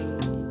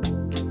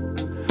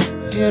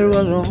it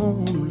was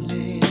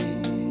only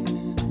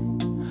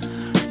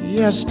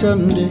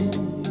yesterday.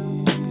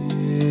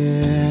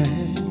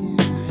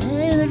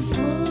 Ain't it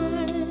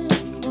funny,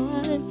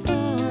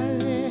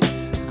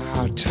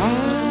 how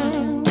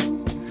time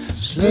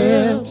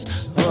slips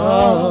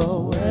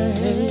away.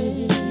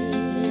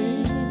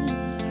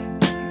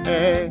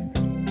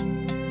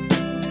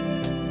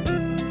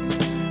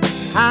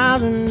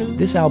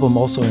 This album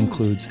also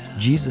includes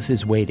Jesus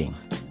Is Waiting,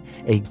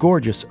 a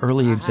gorgeous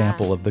early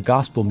example of the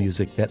gospel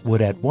music that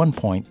would at one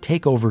point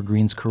take over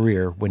Green's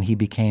career when he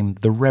became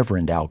the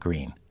Reverend Al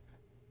Green.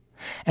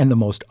 And the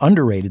most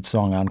underrated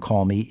song on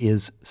Call Me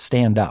is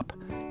Stand Up,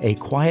 a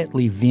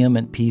quietly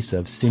vehement piece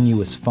of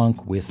sinuous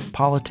funk with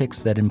politics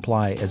that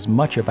imply as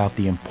much about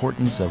the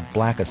importance of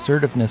black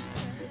assertiveness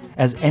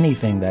as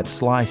anything that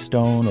Sly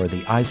Stone or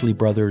the Isley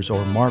Brothers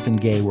or Marvin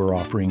Gaye were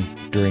offering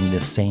during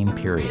this same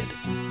period.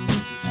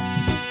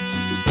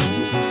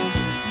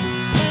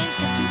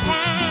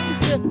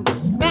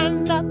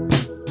 Stand up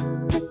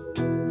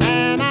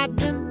and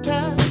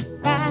identify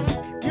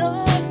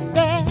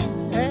yourself.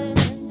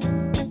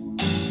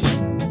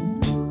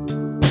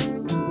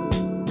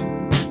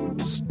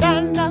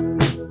 Stand up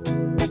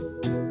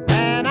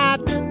and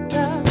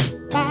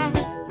identify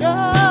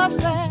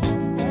yourself.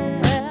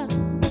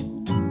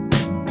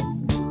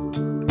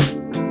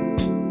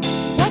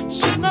 What's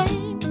your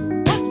name?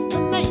 What's the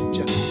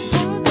nature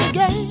of the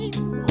game?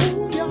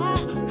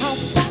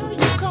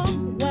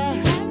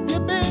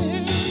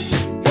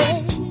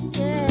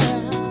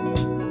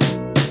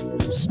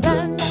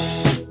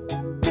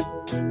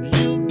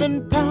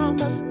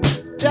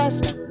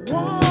 just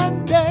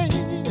one day,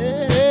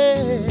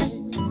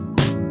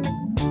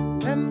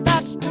 and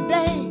that's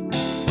today.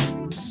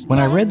 When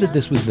I read that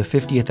this was the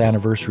 50th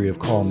anniversary of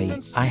Call Me,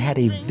 I had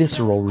a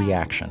visceral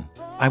reaction.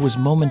 I was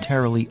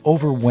momentarily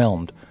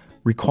overwhelmed,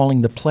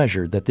 recalling the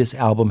pleasure that this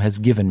album has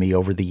given me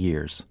over the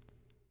years.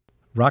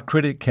 Rock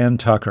critic Ken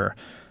Tucker.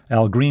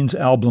 Al Green's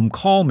album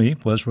Call Me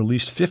was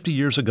released 50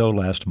 years ago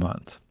last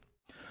month.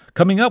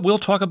 Coming up, we'll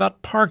talk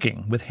about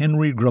parking with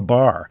Henry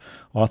Grabar,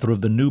 author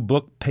of the new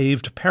book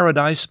Paved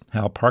Paradise,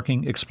 How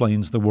Parking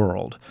Explains the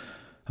World.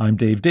 I'm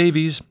Dave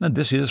Davies, and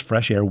this is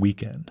Fresh Air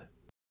Weekend.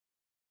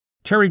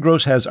 Terry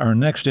Gross has our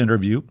next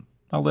interview.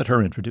 I'll let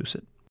her introduce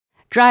it.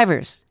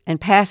 Drivers and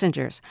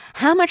passengers,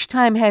 how much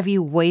time have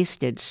you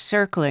wasted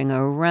circling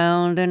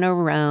around and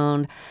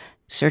around,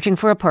 searching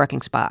for a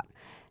parking spot?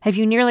 Have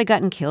you nearly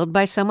gotten killed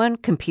by someone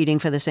competing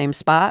for the same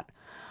spot?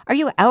 Are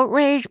you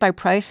outraged by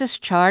prices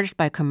charged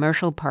by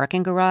commercial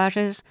parking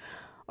garages?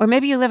 Or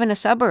maybe you live in a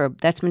suburb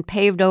that's been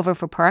paved over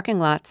for parking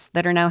lots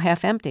that are now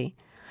half empty.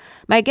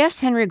 My guest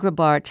Henry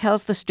Grabar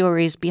tells the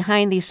stories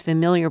behind these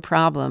familiar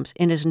problems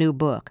in his new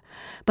book,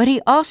 but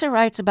he also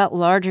writes about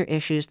larger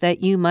issues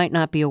that you might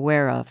not be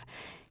aware of.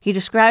 He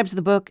describes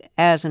the book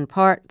as, in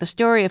part, the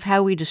story of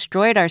how we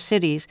destroyed our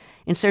cities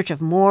in search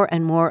of more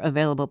and more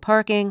available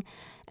parking,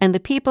 and the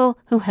people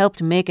who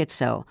helped make it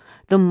so,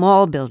 the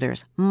mall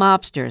builders,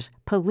 mobsters,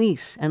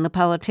 police, and the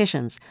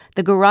politicians,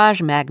 the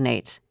garage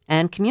magnates,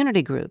 and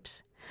community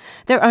groups.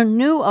 There are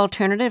new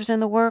alternatives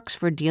in the works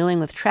for dealing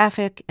with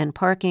traffic and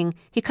parking.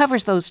 He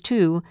covers those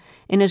too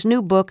in his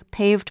new book,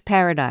 Paved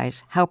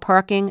Paradise, How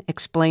Parking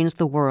Explains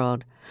the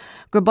World.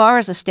 Grabar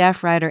is a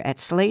staff writer at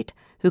Slate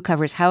who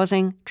covers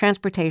housing,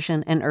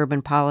 transportation, and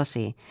urban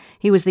policy.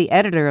 He was the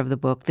editor of the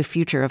book, The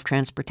Future of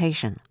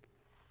Transportation.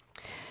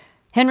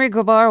 Henry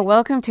Grabar,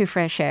 welcome to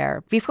Fresh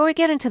Air. Before we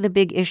get into the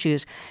big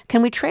issues,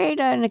 can we trade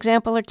an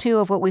example or two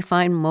of what we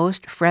find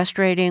most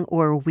frustrating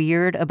or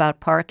weird about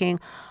parking?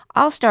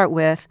 I'll start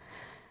with,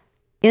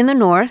 in the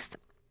North,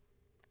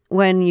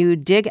 when you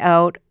dig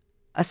out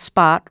a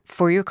spot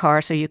for your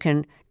car so you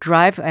can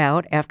drive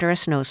out after a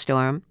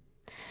snowstorm,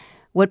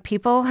 what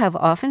people have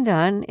often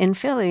done in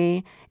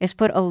Philly is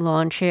put a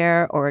lawn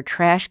chair or a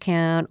trash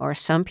can or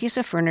some piece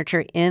of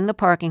furniture in the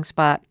parking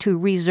spot to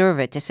reserve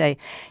it, to say,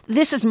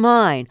 this is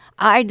mine.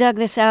 I dug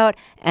this out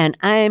and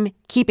I'm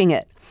keeping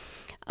it.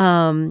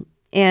 And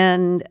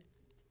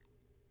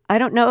I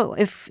don't know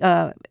if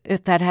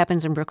that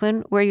happens in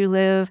Brooklyn where you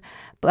live,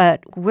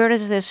 but where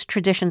does this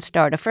tradition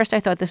start? At first I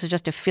thought this is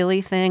just a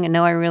Philly thing, and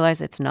now I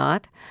realize it's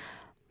not.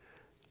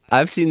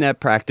 I've seen that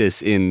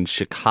practice in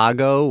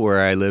Chicago,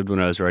 where I lived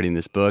when I was writing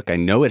this book. I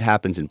know it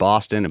happens in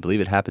Boston. I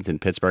believe it happens in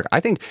Pittsburgh. I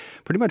think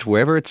pretty much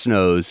wherever it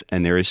snows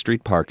and there is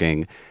street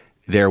parking,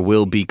 there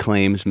will be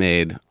claims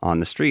made on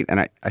the street.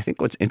 And I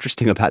think what's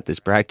interesting about this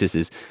practice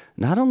is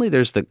not only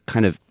there's the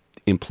kind of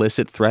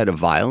implicit threat of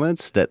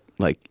violence that,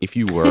 like, if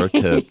you were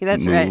to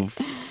move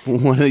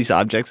one of these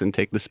objects and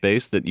take the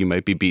space, that you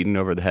might be beaten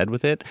over the head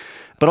with it,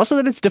 but also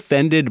that it's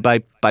defended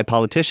by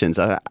politicians.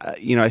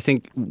 I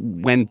think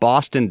when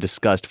Boston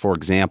discussed, for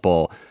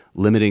example,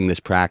 limiting this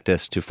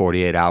practice to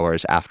 48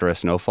 hours after a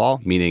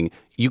snowfall, meaning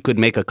you could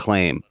make a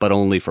claim, but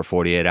only for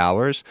 48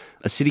 hours,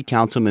 a city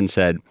councilman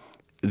said,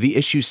 the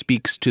issue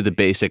speaks to the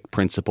basic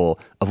principle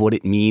of what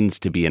it means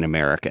to be an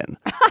American.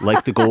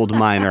 Like the gold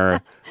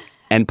miner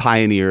and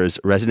pioneers,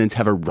 residents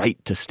have a right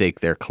to stake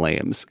their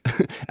claims.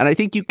 And I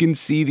think you can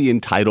see the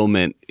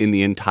entitlement in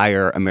the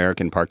entire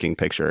American parking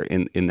picture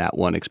in that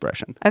one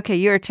expression. Okay,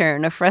 your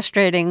turn. A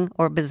frustrating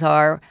or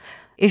bizarre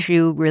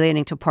issue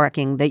relating to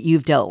parking that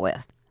you've dealt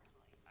with.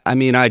 I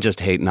mean, I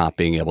just hate not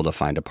being able to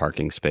find a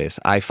parking space.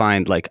 I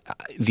find, like,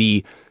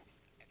 the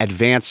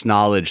advanced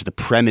knowledge, the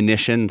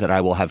premonition that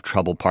I will have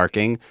trouble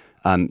parking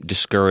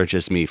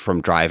discourages me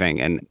from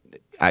driving. And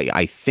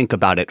I think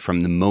about it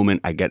from the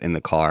moment I get in the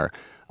car,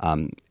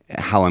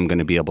 how I'm going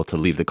to be able to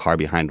leave the car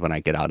behind when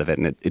I get out of it.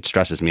 And it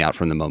stresses me out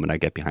from the moment I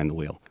get behind the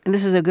wheel. And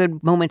this is a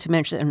good moment to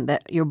mention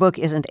that your book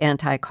isn't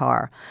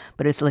anti-car,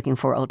 but it's looking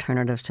for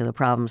alternatives to the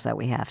problems that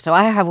we have. So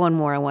I have one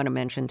more I want to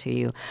mention to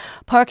you.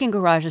 Parking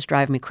garages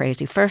drive me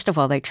crazy. First of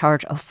all, they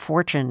charge a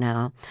fortune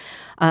now.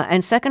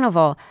 And second of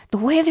all, the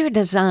way they're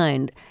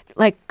designed,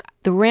 like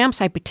the ramps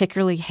I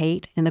particularly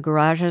hate in the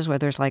garages where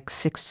there's like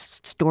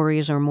 6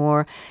 stories or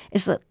more,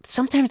 is that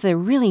sometimes they're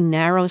really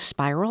narrow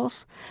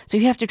spirals. So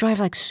you have to drive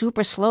like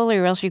super slowly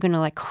or else you're going to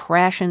like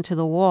crash into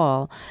the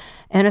wall.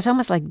 And it's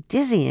almost like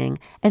dizzying.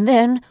 And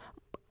then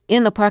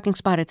in the parking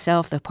spot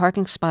itself, the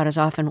parking spot is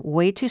often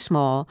way too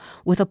small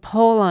with a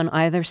pole on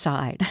either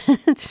side.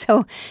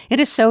 So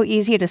it is so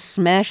easy to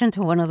smash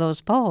into one of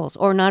those poles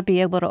or not be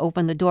able to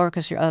open the door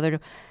because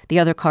the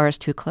other car is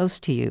too close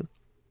to you.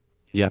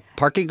 Yeah,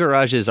 parking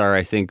garages are,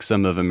 I think,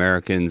 some of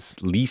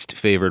Americans' least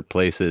favorite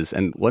places.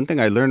 And one thing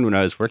I learned when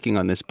I was working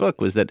on this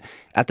book was that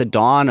at the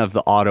dawn of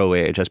the auto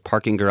age, as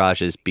parking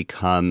garages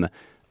become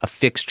a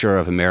fixture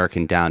of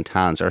American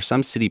downtowns, there are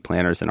some city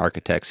planners and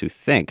architects who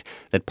think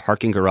that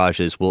parking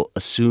garages will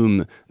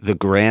assume the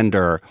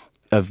grandeur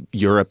of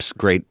Europe's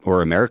great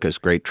or America's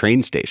great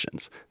train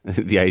stations.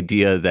 The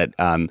idea that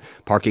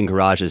parking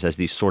garages as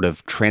these sort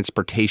of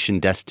transportation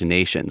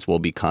destinations will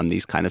become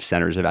these kind of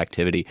centers of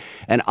activity.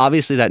 And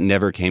obviously that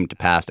never came to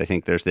pass. I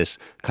think there's this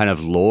kind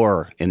of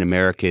lore in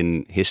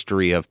American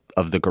history of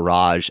the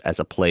garage as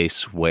a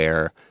place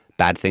where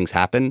bad things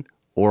happen,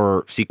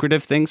 or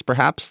secretive things,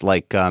 perhaps,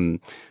 like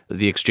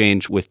the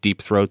exchange with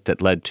Deep Throat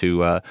that led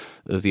to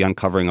the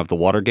uncovering of the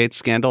Watergate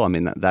scandal. I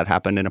mean, that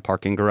happened in a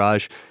parking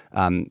garage.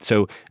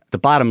 So the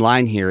bottom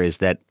line here is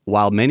that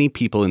while many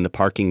people in the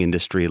parking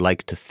industry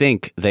like to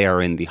think they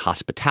are in the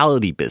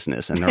hospitality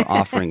business and they're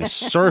offering a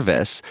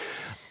service,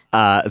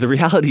 the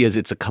reality is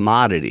it's a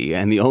commodity,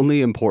 and the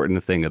only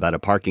important thing about a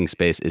parking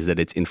space is that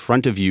it's in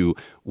front of you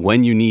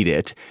when you need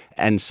it.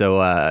 And so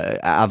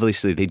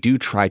obviously they do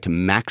try to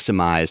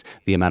maximize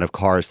the amount of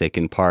cars they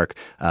can park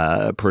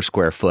per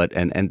square foot,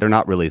 and they're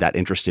not really that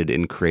interested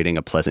in creating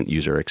a pleasant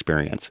user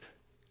experience.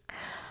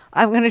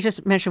 I'm going to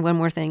just mention one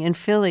more thing. In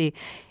Philly,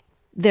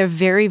 they're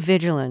very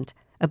vigilant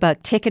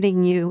about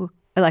ticketing you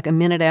like a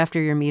minute after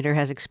your meter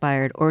has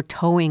expired, or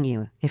towing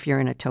you if you're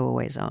in a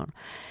tow-away zone.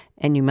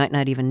 And you might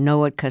not even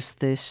know it because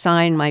the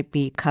sign might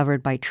be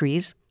covered by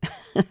trees,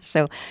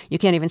 so you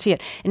can't even see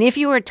it. And if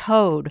you are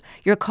towed,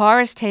 your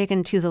car is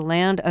taken to the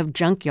land of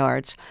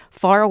junkyards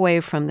far away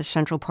from the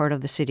central part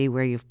of the city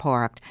where you've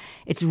parked.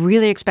 It's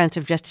really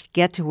expensive just to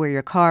get to where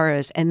your car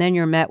is, and then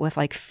you're met with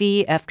like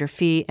fee after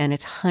fee, and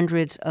it's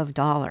hundreds of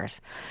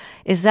dollars.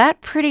 Is that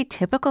pretty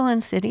typical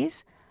in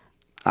cities?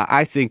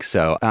 I think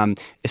so.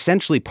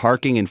 Essentially,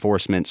 parking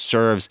enforcement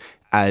serves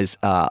as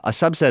a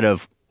subset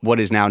of what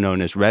is now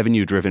known as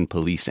revenue-driven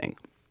policing.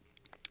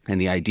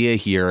 And the idea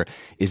here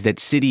is that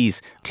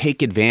cities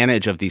take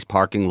advantage of these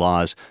parking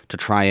laws to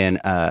try and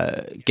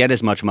get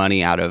as much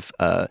money out of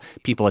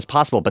people as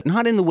possible, but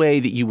not in the way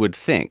that you would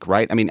think,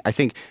 right? I mean, I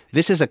think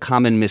this is a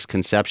common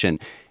misconception.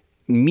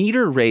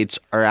 Meter rates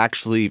are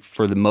actually,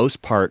 for the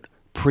most part,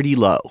 pretty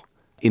low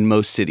in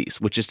most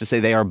cities, which is to say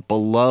they are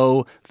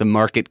below the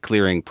market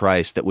clearing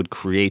price that would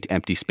create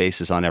empty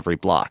spaces on every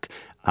block.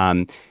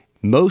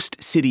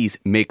 Most cities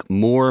make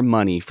more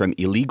money from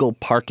illegal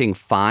parking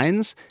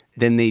fines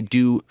than they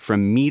do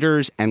from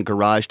meters and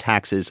garage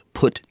taxes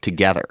put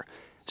together.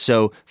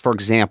 So, for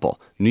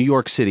example, New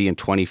York City in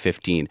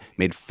 2015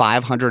 made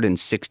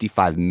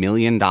 $565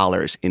 million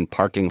in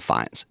parking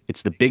fines.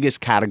 It's the biggest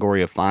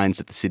category of fines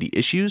that the city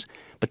issues,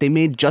 but they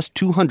made just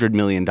 $200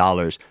 million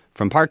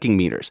from parking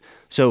meters.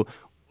 So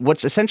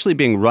what's essentially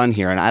being run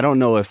here, and I don't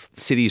know if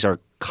cities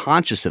are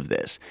conscious of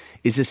this,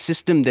 is a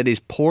system that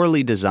is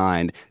poorly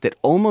designed that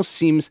almost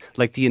seems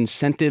like the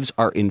incentives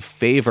are in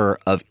favor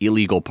of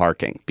illegal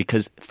parking,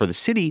 because for the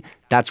city,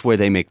 that's where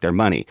they make their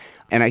money.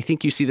 And I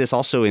think you see this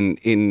also in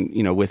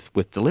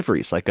with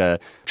deliveries, like a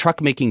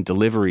truck making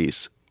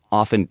deliveries,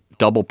 often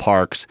double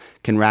parks,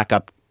 can rack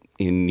up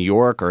in New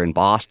York or in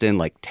Boston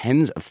like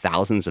tens of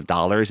thousands of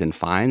dollars in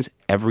fines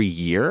every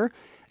year.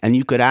 And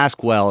you could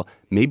ask, well,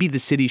 maybe the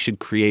city should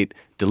create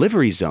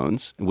delivery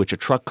zones in which a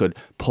truck could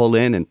pull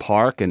in and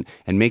park and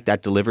make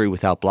that delivery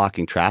without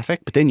blocking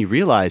traffic. But then you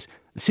realize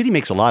the city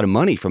makes a lot of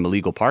money from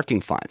illegal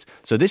parking fines.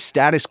 So this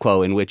status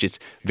quo in which it's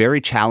very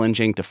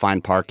challenging to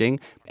find parking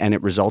and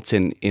it results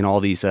in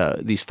all these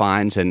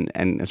fines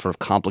and sort of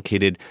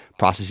complicated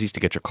processes to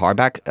get your car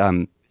back,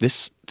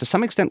 this to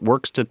some extent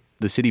works to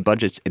the city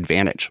budget's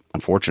advantage,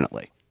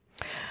 unfortunately.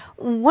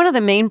 One of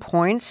the main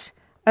points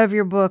of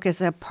your book is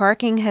that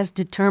parking has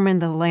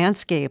determined the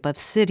landscape of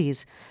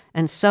cities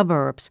and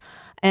suburbs.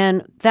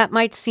 And that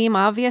might seem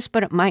obvious,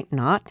 but it might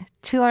not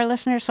to our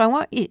listeners. So I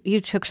want you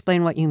to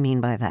explain what you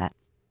mean by that.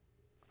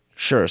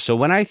 Sure. So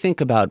when I think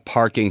about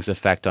parking's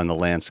effect on the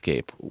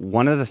landscape,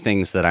 one of the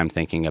things that I'm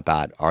thinking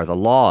about are the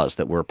laws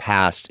that were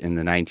passed in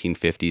the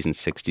 1950s and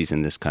 60s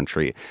in this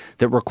country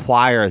that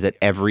require that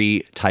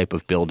every type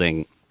of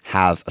building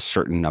have a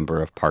certain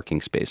number of parking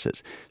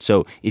spaces.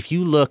 So if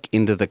you look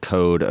into the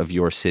code of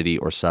your city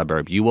or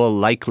suburb, you will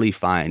likely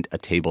find a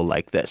table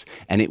like this,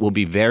 and it will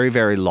be very,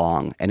 very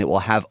long, and it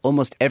will have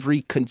almost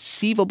every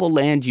conceivable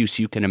land use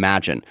you can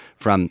imagine,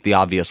 from the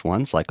obvious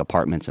ones like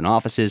apartments and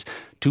offices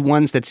to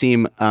ones that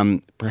seem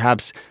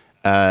perhaps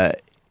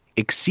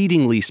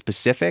exceedingly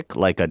specific,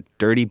 like a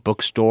dirty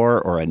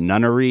bookstore or a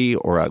nunnery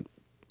or a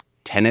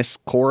tennis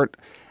court.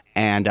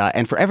 And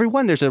for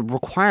everyone, there's a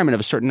requirement of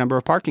a certain number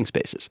of parking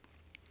spaces.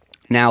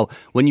 Now,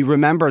 when you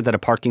remember that a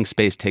parking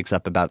space takes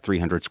up about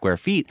 300 square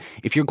feet,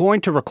 if you're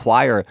going to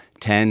require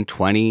 10,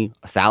 20,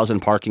 1,000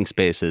 parking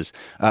spaces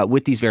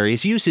with these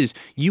various uses,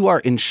 you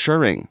are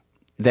ensuring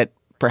that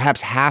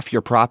perhaps half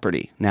your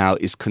property now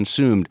is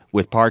consumed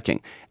with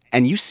parking.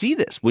 And you see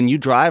this when you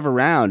drive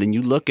around and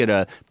you look at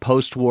a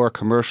post-war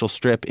commercial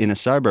strip in a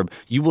suburb,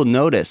 you will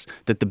notice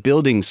that the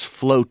buildings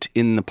float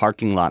in the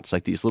parking lots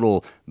like these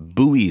little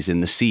buoys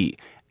in the sea.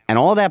 And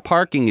all that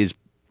parking is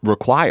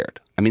required.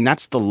 I mean,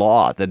 that's the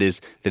law that is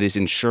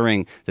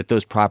ensuring that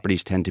those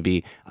properties tend to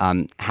be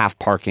half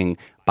parking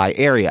by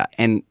area.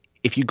 And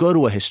if you go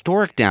to a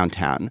historic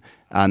downtown,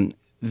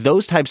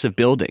 those types of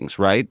buildings,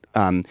 right?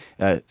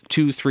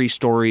 2-3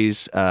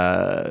 stories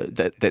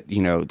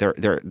that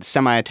they're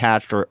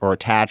semi-attached or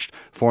attached,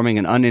 forming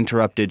an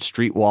uninterrupted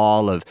street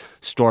wall of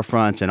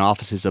storefronts and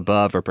offices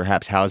above, or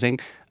perhaps housing.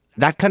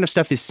 That kind of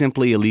stuff is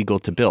simply illegal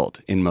to build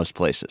in most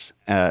places.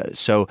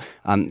 So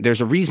there's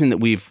a reason that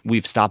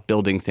we've stopped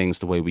building things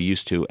the way we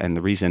used to, and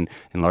the reason,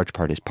 in large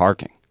part, is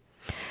parking.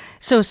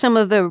 So some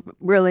of the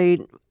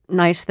really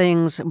nice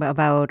things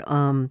about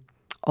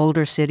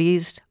older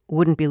cities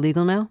wouldn't be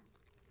legal now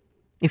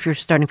if you're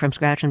starting from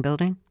scratch and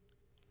building?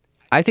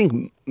 I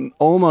think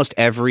almost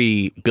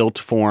every built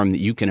form that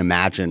you can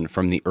imagine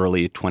from the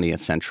early 20th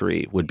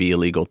century would be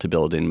illegal to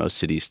build in most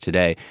cities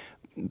today,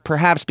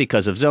 perhaps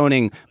because of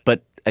zoning,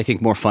 but I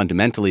think more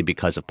fundamentally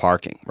because of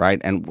parking,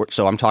 right? And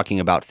so I'm talking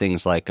about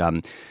things like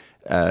on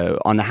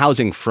the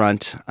housing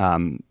front,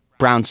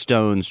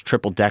 brownstones,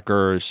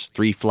 triple-deckers,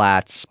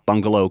 3-flats,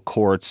 bungalow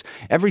courts.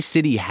 Every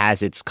city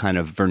has its kind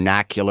of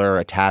vernacular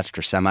attached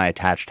or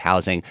semi-attached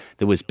housing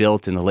that was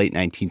built in the late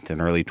 19th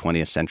and early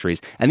 20th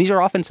centuries. And these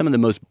are often some of the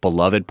most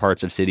beloved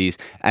parts of cities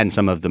and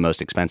some of the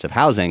most expensive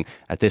housing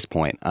at this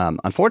point.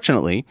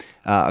 Unfortunately,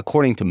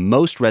 according to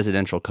most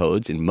residential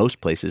codes in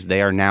most places,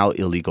 they are now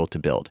illegal to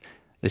build.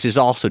 This is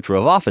also true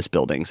of office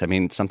buildings. I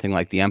mean, something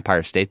like the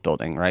Empire State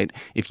Building, right?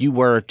 If you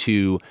were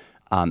to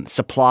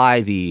supply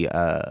the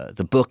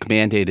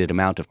book-mandated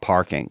amount of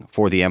parking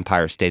for the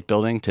Empire State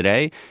Building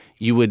today,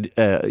 you would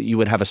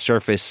have a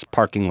surface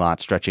parking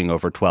lot stretching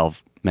over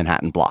 12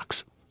 Manhattan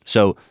blocks.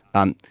 So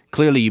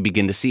clearly, you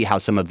begin to see how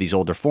some of these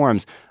older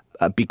forms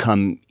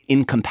become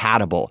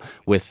incompatible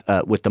with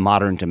the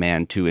modern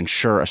demand to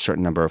ensure a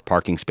certain number of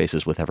parking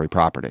spaces with every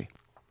property.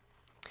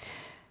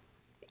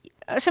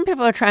 Some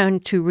people are trying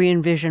to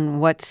re-envision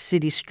what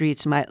city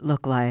streets might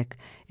look like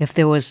if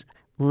there was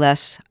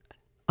less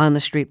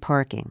on-the-street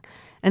parking.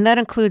 And that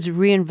includes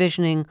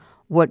re-envisioning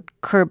what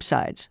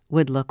curbsides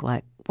would look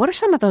like. What are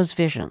some of those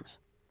visions?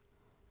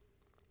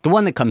 The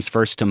one that comes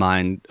first to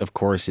mind, of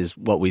course, is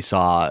what we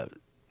saw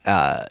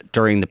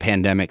during the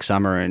pandemic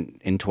summer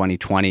in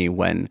 2020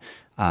 when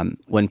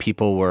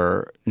people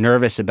were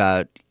nervous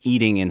about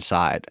eating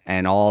inside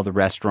and all the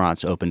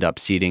restaurants opened up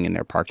seating in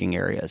their parking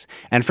areas.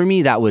 And for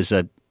me, that was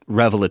a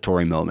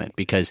revelatory moment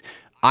because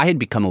I had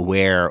become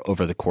aware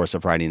over the course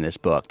of writing this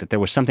book that there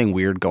was something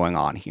weird going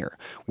on here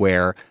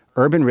where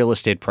urban real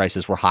estate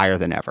prices were higher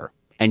than ever.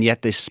 And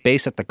yet this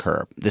space at the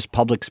curb, this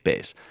public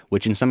space,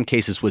 which in some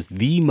cases was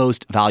the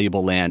most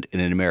valuable land in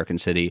an American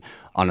city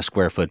on a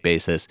square foot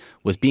basis,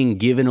 was being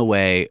given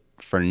away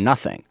for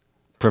nothing,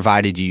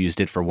 provided you used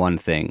it for one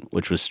thing,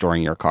 which was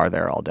storing your car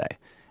there all day.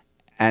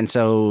 And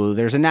so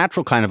there's a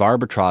natural kind of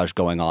arbitrage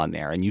going on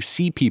there. And you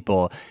see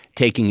people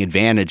taking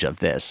advantage of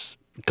this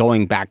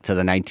going back to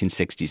the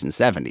 1960s and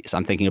 70s.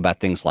 I'm thinking about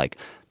things like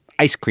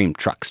ice cream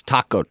trucks,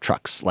 taco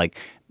trucks, like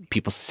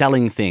people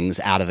selling things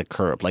out of the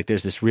curb. Like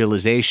there's this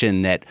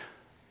realization that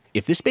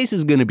if this space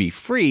is going to be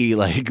free,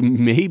 like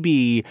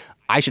maybe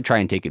I should try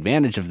and take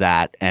advantage of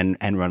that and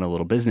run a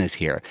little business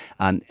here.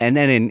 And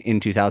then in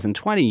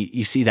 2020,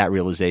 you see that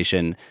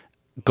realization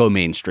go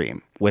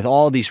mainstream with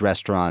all these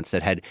restaurants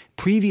that had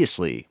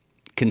previously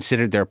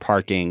considered their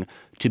parking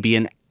to be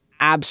an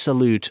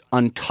absolute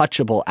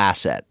untouchable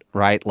asset,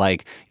 right?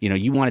 Like,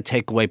 you want to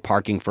take away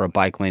parking for a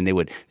bike lane, they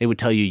would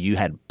tell you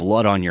had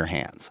blood on your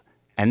hands.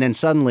 And then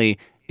suddenly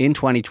in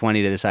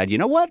 2020, they decide, you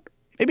know what?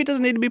 Maybe it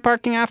doesn't need to be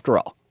parking after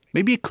all.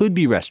 Maybe it could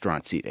be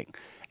restaurant seating.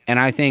 And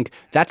I think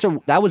that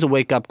was a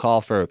wake-up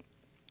call for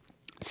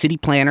city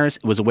planners.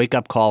 It was a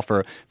wake-up call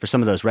for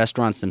some of those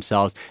restaurants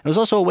themselves. It was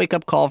also a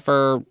wake-up call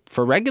for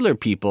regular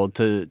people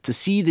to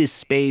see this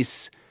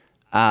space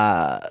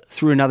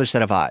through another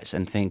set of eyes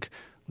and think,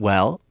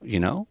 well,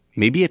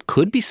 maybe it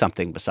could be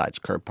something besides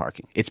curb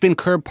parking. It's been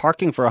curb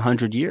parking for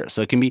 100 years,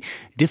 so it can be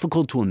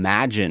difficult to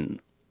imagine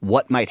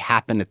what might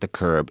happen at the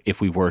curb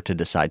if we were to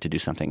decide to do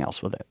something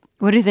else with it.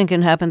 What do you think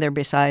can happen there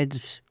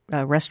besides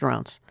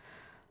restaurants?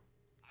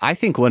 I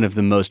think one of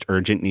the most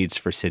urgent needs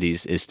for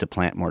cities is to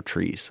plant more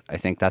trees. I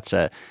think that's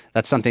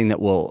something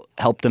that will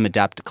help them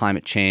adapt to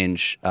climate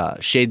change,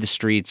 shade the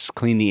streets,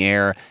 clean the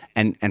air,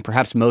 and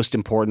perhaps most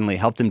importantly,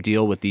 help them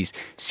deal with these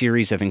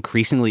series of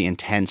increasingly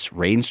intense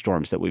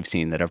rainstorms that we've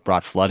seen that have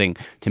brought flooding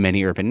to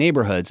many urban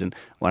neighborhoods. And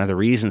one of the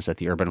reasons that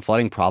the urban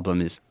flooding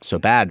problem is so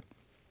bad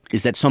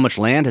is that so much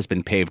land has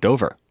been paved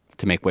over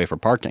to make way for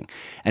parking.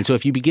 And so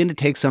if you begin to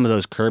take some of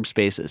those curb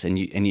spaces and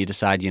you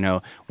decide,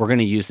 we're going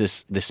to use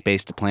this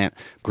space to plant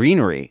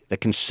greenery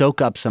that can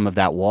soak up some of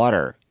that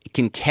water, it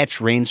can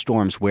catch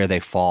rainstorms where they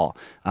fall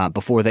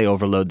before they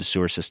overload the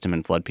sewer system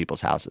and flood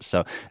people's houses.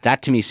 So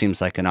that to me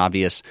seems like an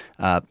obvious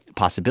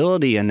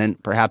possibility. And then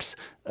perhaps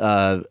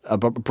a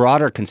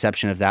broader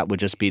conception of that would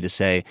just be to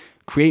say,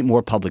 create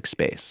more public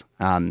space.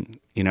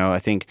 I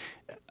think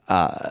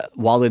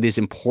while it is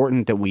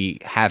important that we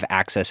have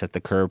access at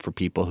the curb for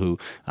people who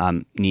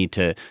need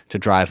to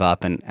drive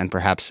up and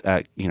perhaps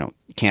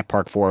can't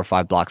park 4 or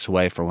 5 blocks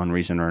away for one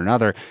reason or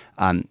another,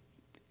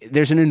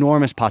 there's an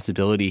enormous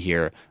possibility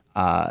here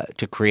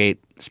to create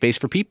space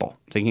for people.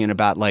 Thinking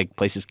about like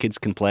places kids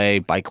can play,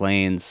 bike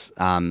lanes,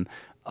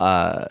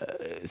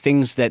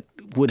 things that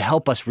would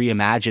help us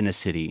reimagine a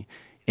city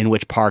in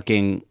which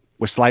parking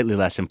was slightly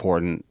less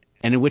important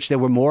and in which there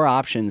were more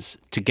options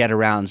to get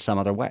around some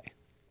other way.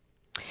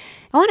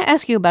 I want to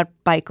ask you about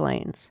bike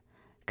lanes,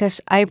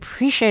 because I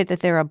appreciate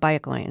that there are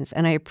bike lanes,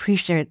 and I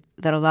appreciate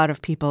that a lot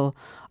of people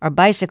are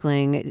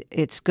bicycling.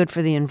 It's good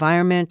for the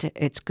environment.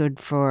 It's good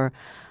for,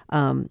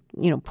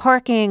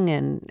 parking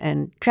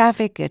and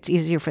traffic. It's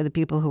easier for the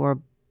people who are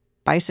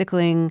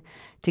bicycling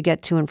to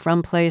get to and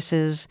from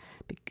places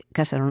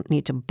because they don't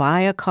need to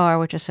buy a car,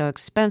 which is so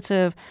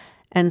expensive,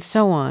 and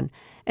so on.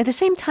 At the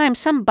same time,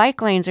 some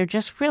bike lanes are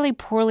just really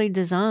poorly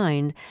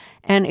designed,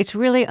 and it's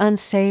really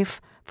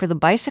unsafe for the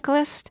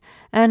bicyclist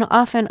and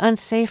often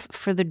unsafe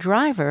for the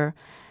driver.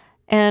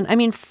 And I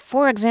mean,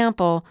 for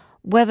example,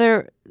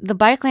 whether the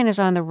bike lane is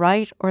on the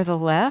right or the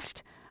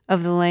left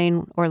of the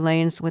lane or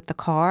lanes with the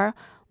car,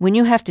 when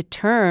you have to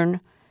turn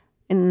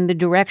in the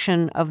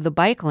direction of the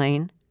bike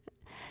lane,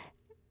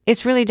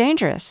 it's really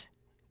dangerous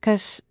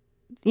because,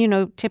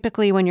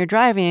 typically when you're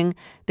driving,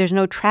 there's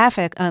no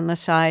traffic on the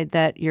side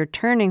that you're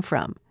turning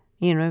from.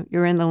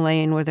 You're in the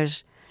lane where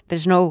there's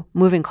no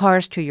moving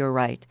cars to your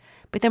right.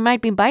 But there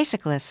might be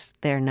bicyclists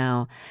there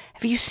now.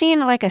 Have you seen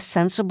like a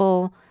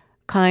sensible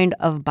kind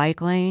of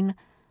bike lane?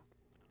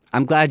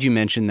 I'm glad you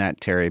mentioned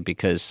that, Terry,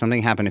 because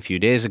something happened a few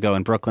days ago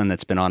in Brooklyn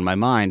that's been on my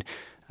mind.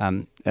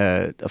 A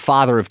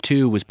father of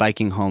two was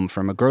biking home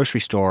from a grocery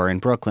store in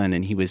Brooklyn,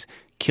 and he was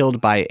killed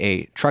by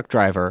a truck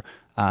driver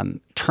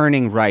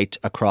turning right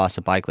across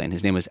a bike lane.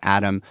 His name was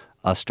Adam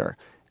Uster.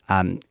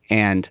 I've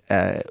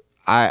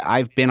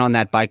been on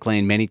that bike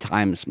lane many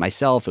times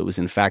myself. It was,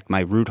 in fact,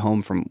 my route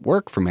home from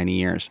work for many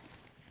years.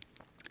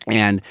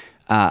 And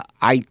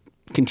I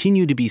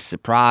continue to be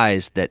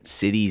surprised that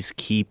cities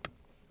keep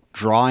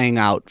drawing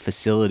out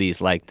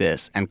facilities like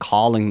this and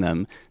calling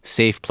them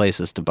safe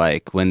places to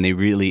bike when they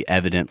really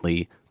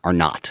evidently are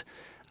not.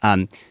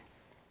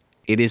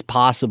 It is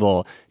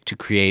possible to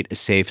create a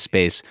safe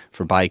space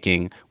for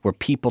biking where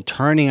people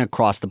turning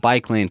across the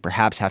bike lane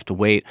perhaps have to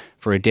wait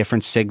for a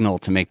different signal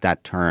to make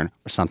that turn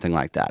or something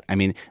like that. I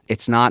mean,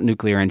 it's not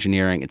nuclear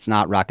engineering. It's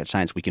not rocket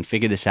science. We can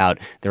figure this out.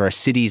 There are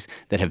cities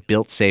that have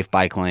built safe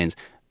bike lanes.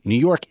 New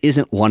York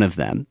isn't one of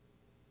them.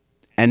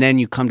 And then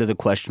you come to the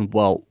question,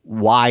 well,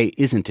 why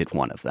isn't it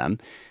one of them?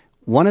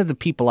 One of the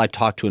people I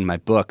talked to in my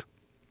book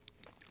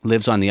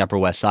lives on the Upper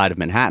West Side of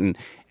Manhattan,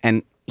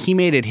 and he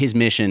made it his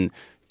mission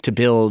to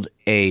build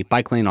a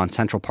bike lane on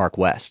Central Park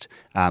West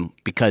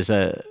because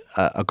a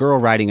girl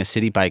riding a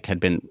city bike had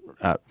been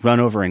run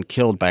over and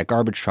killed by a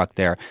garbage truck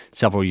there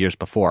several years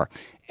before.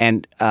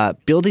 And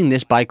building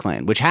this bike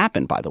lane, which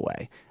happened, by the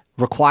way,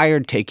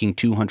 required taking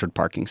 200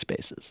 parking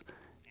spaces.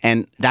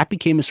 And that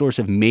became a source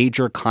of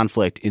major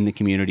conflict in the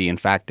community. In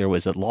fact, there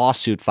was a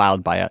lawsuit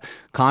filed by a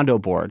condo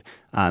board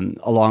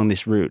along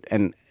this route.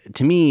 And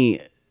to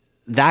me,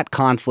 that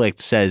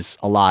conflict says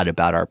a lot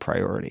about our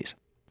priorities.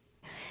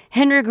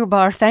 Henry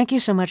Grabar, thank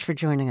you so much for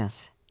joining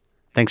us.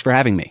 Thanks for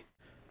having me.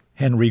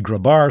 Henry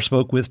Grabar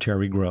spoke with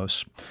Terry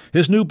Gross.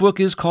 His new book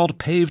is called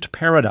Paved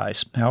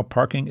Paradise, How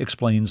Parking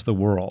Explains the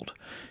World.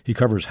 He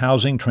covers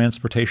housing,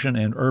 transportation,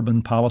 and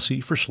urban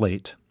policy for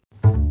Slate.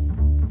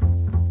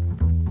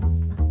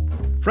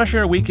 Fresh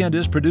Air Weekend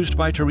is produced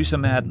by Teresa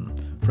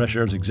Madden. Fresh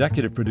Air's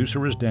executive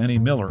producer is Danny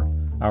Miller.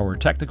 Our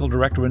technical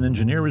director and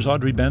engineer is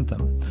Audrey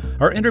Bentham.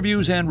 Our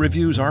interviews and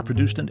reviews are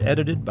produced and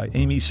edited by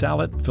Amy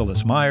Sallet,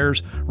 Phyllis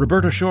Myers,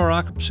 Roberta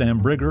Shorrock,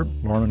 Sam Brigger,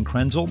 Lauren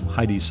Krenzel,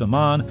 Heidi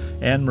Saman,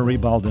 Anne-Marie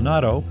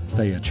Baldonado,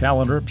 Thea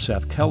Challender,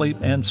 Seth Kelly,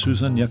 and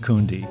Susan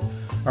Yakundi.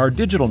 Our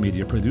digital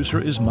media producer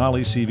is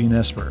Molly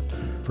Seavey-Nesper.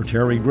 For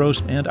Terry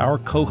Gross and our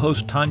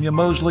co-host Tanya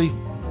Mosley,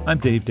 I'm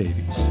Dave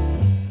Davies.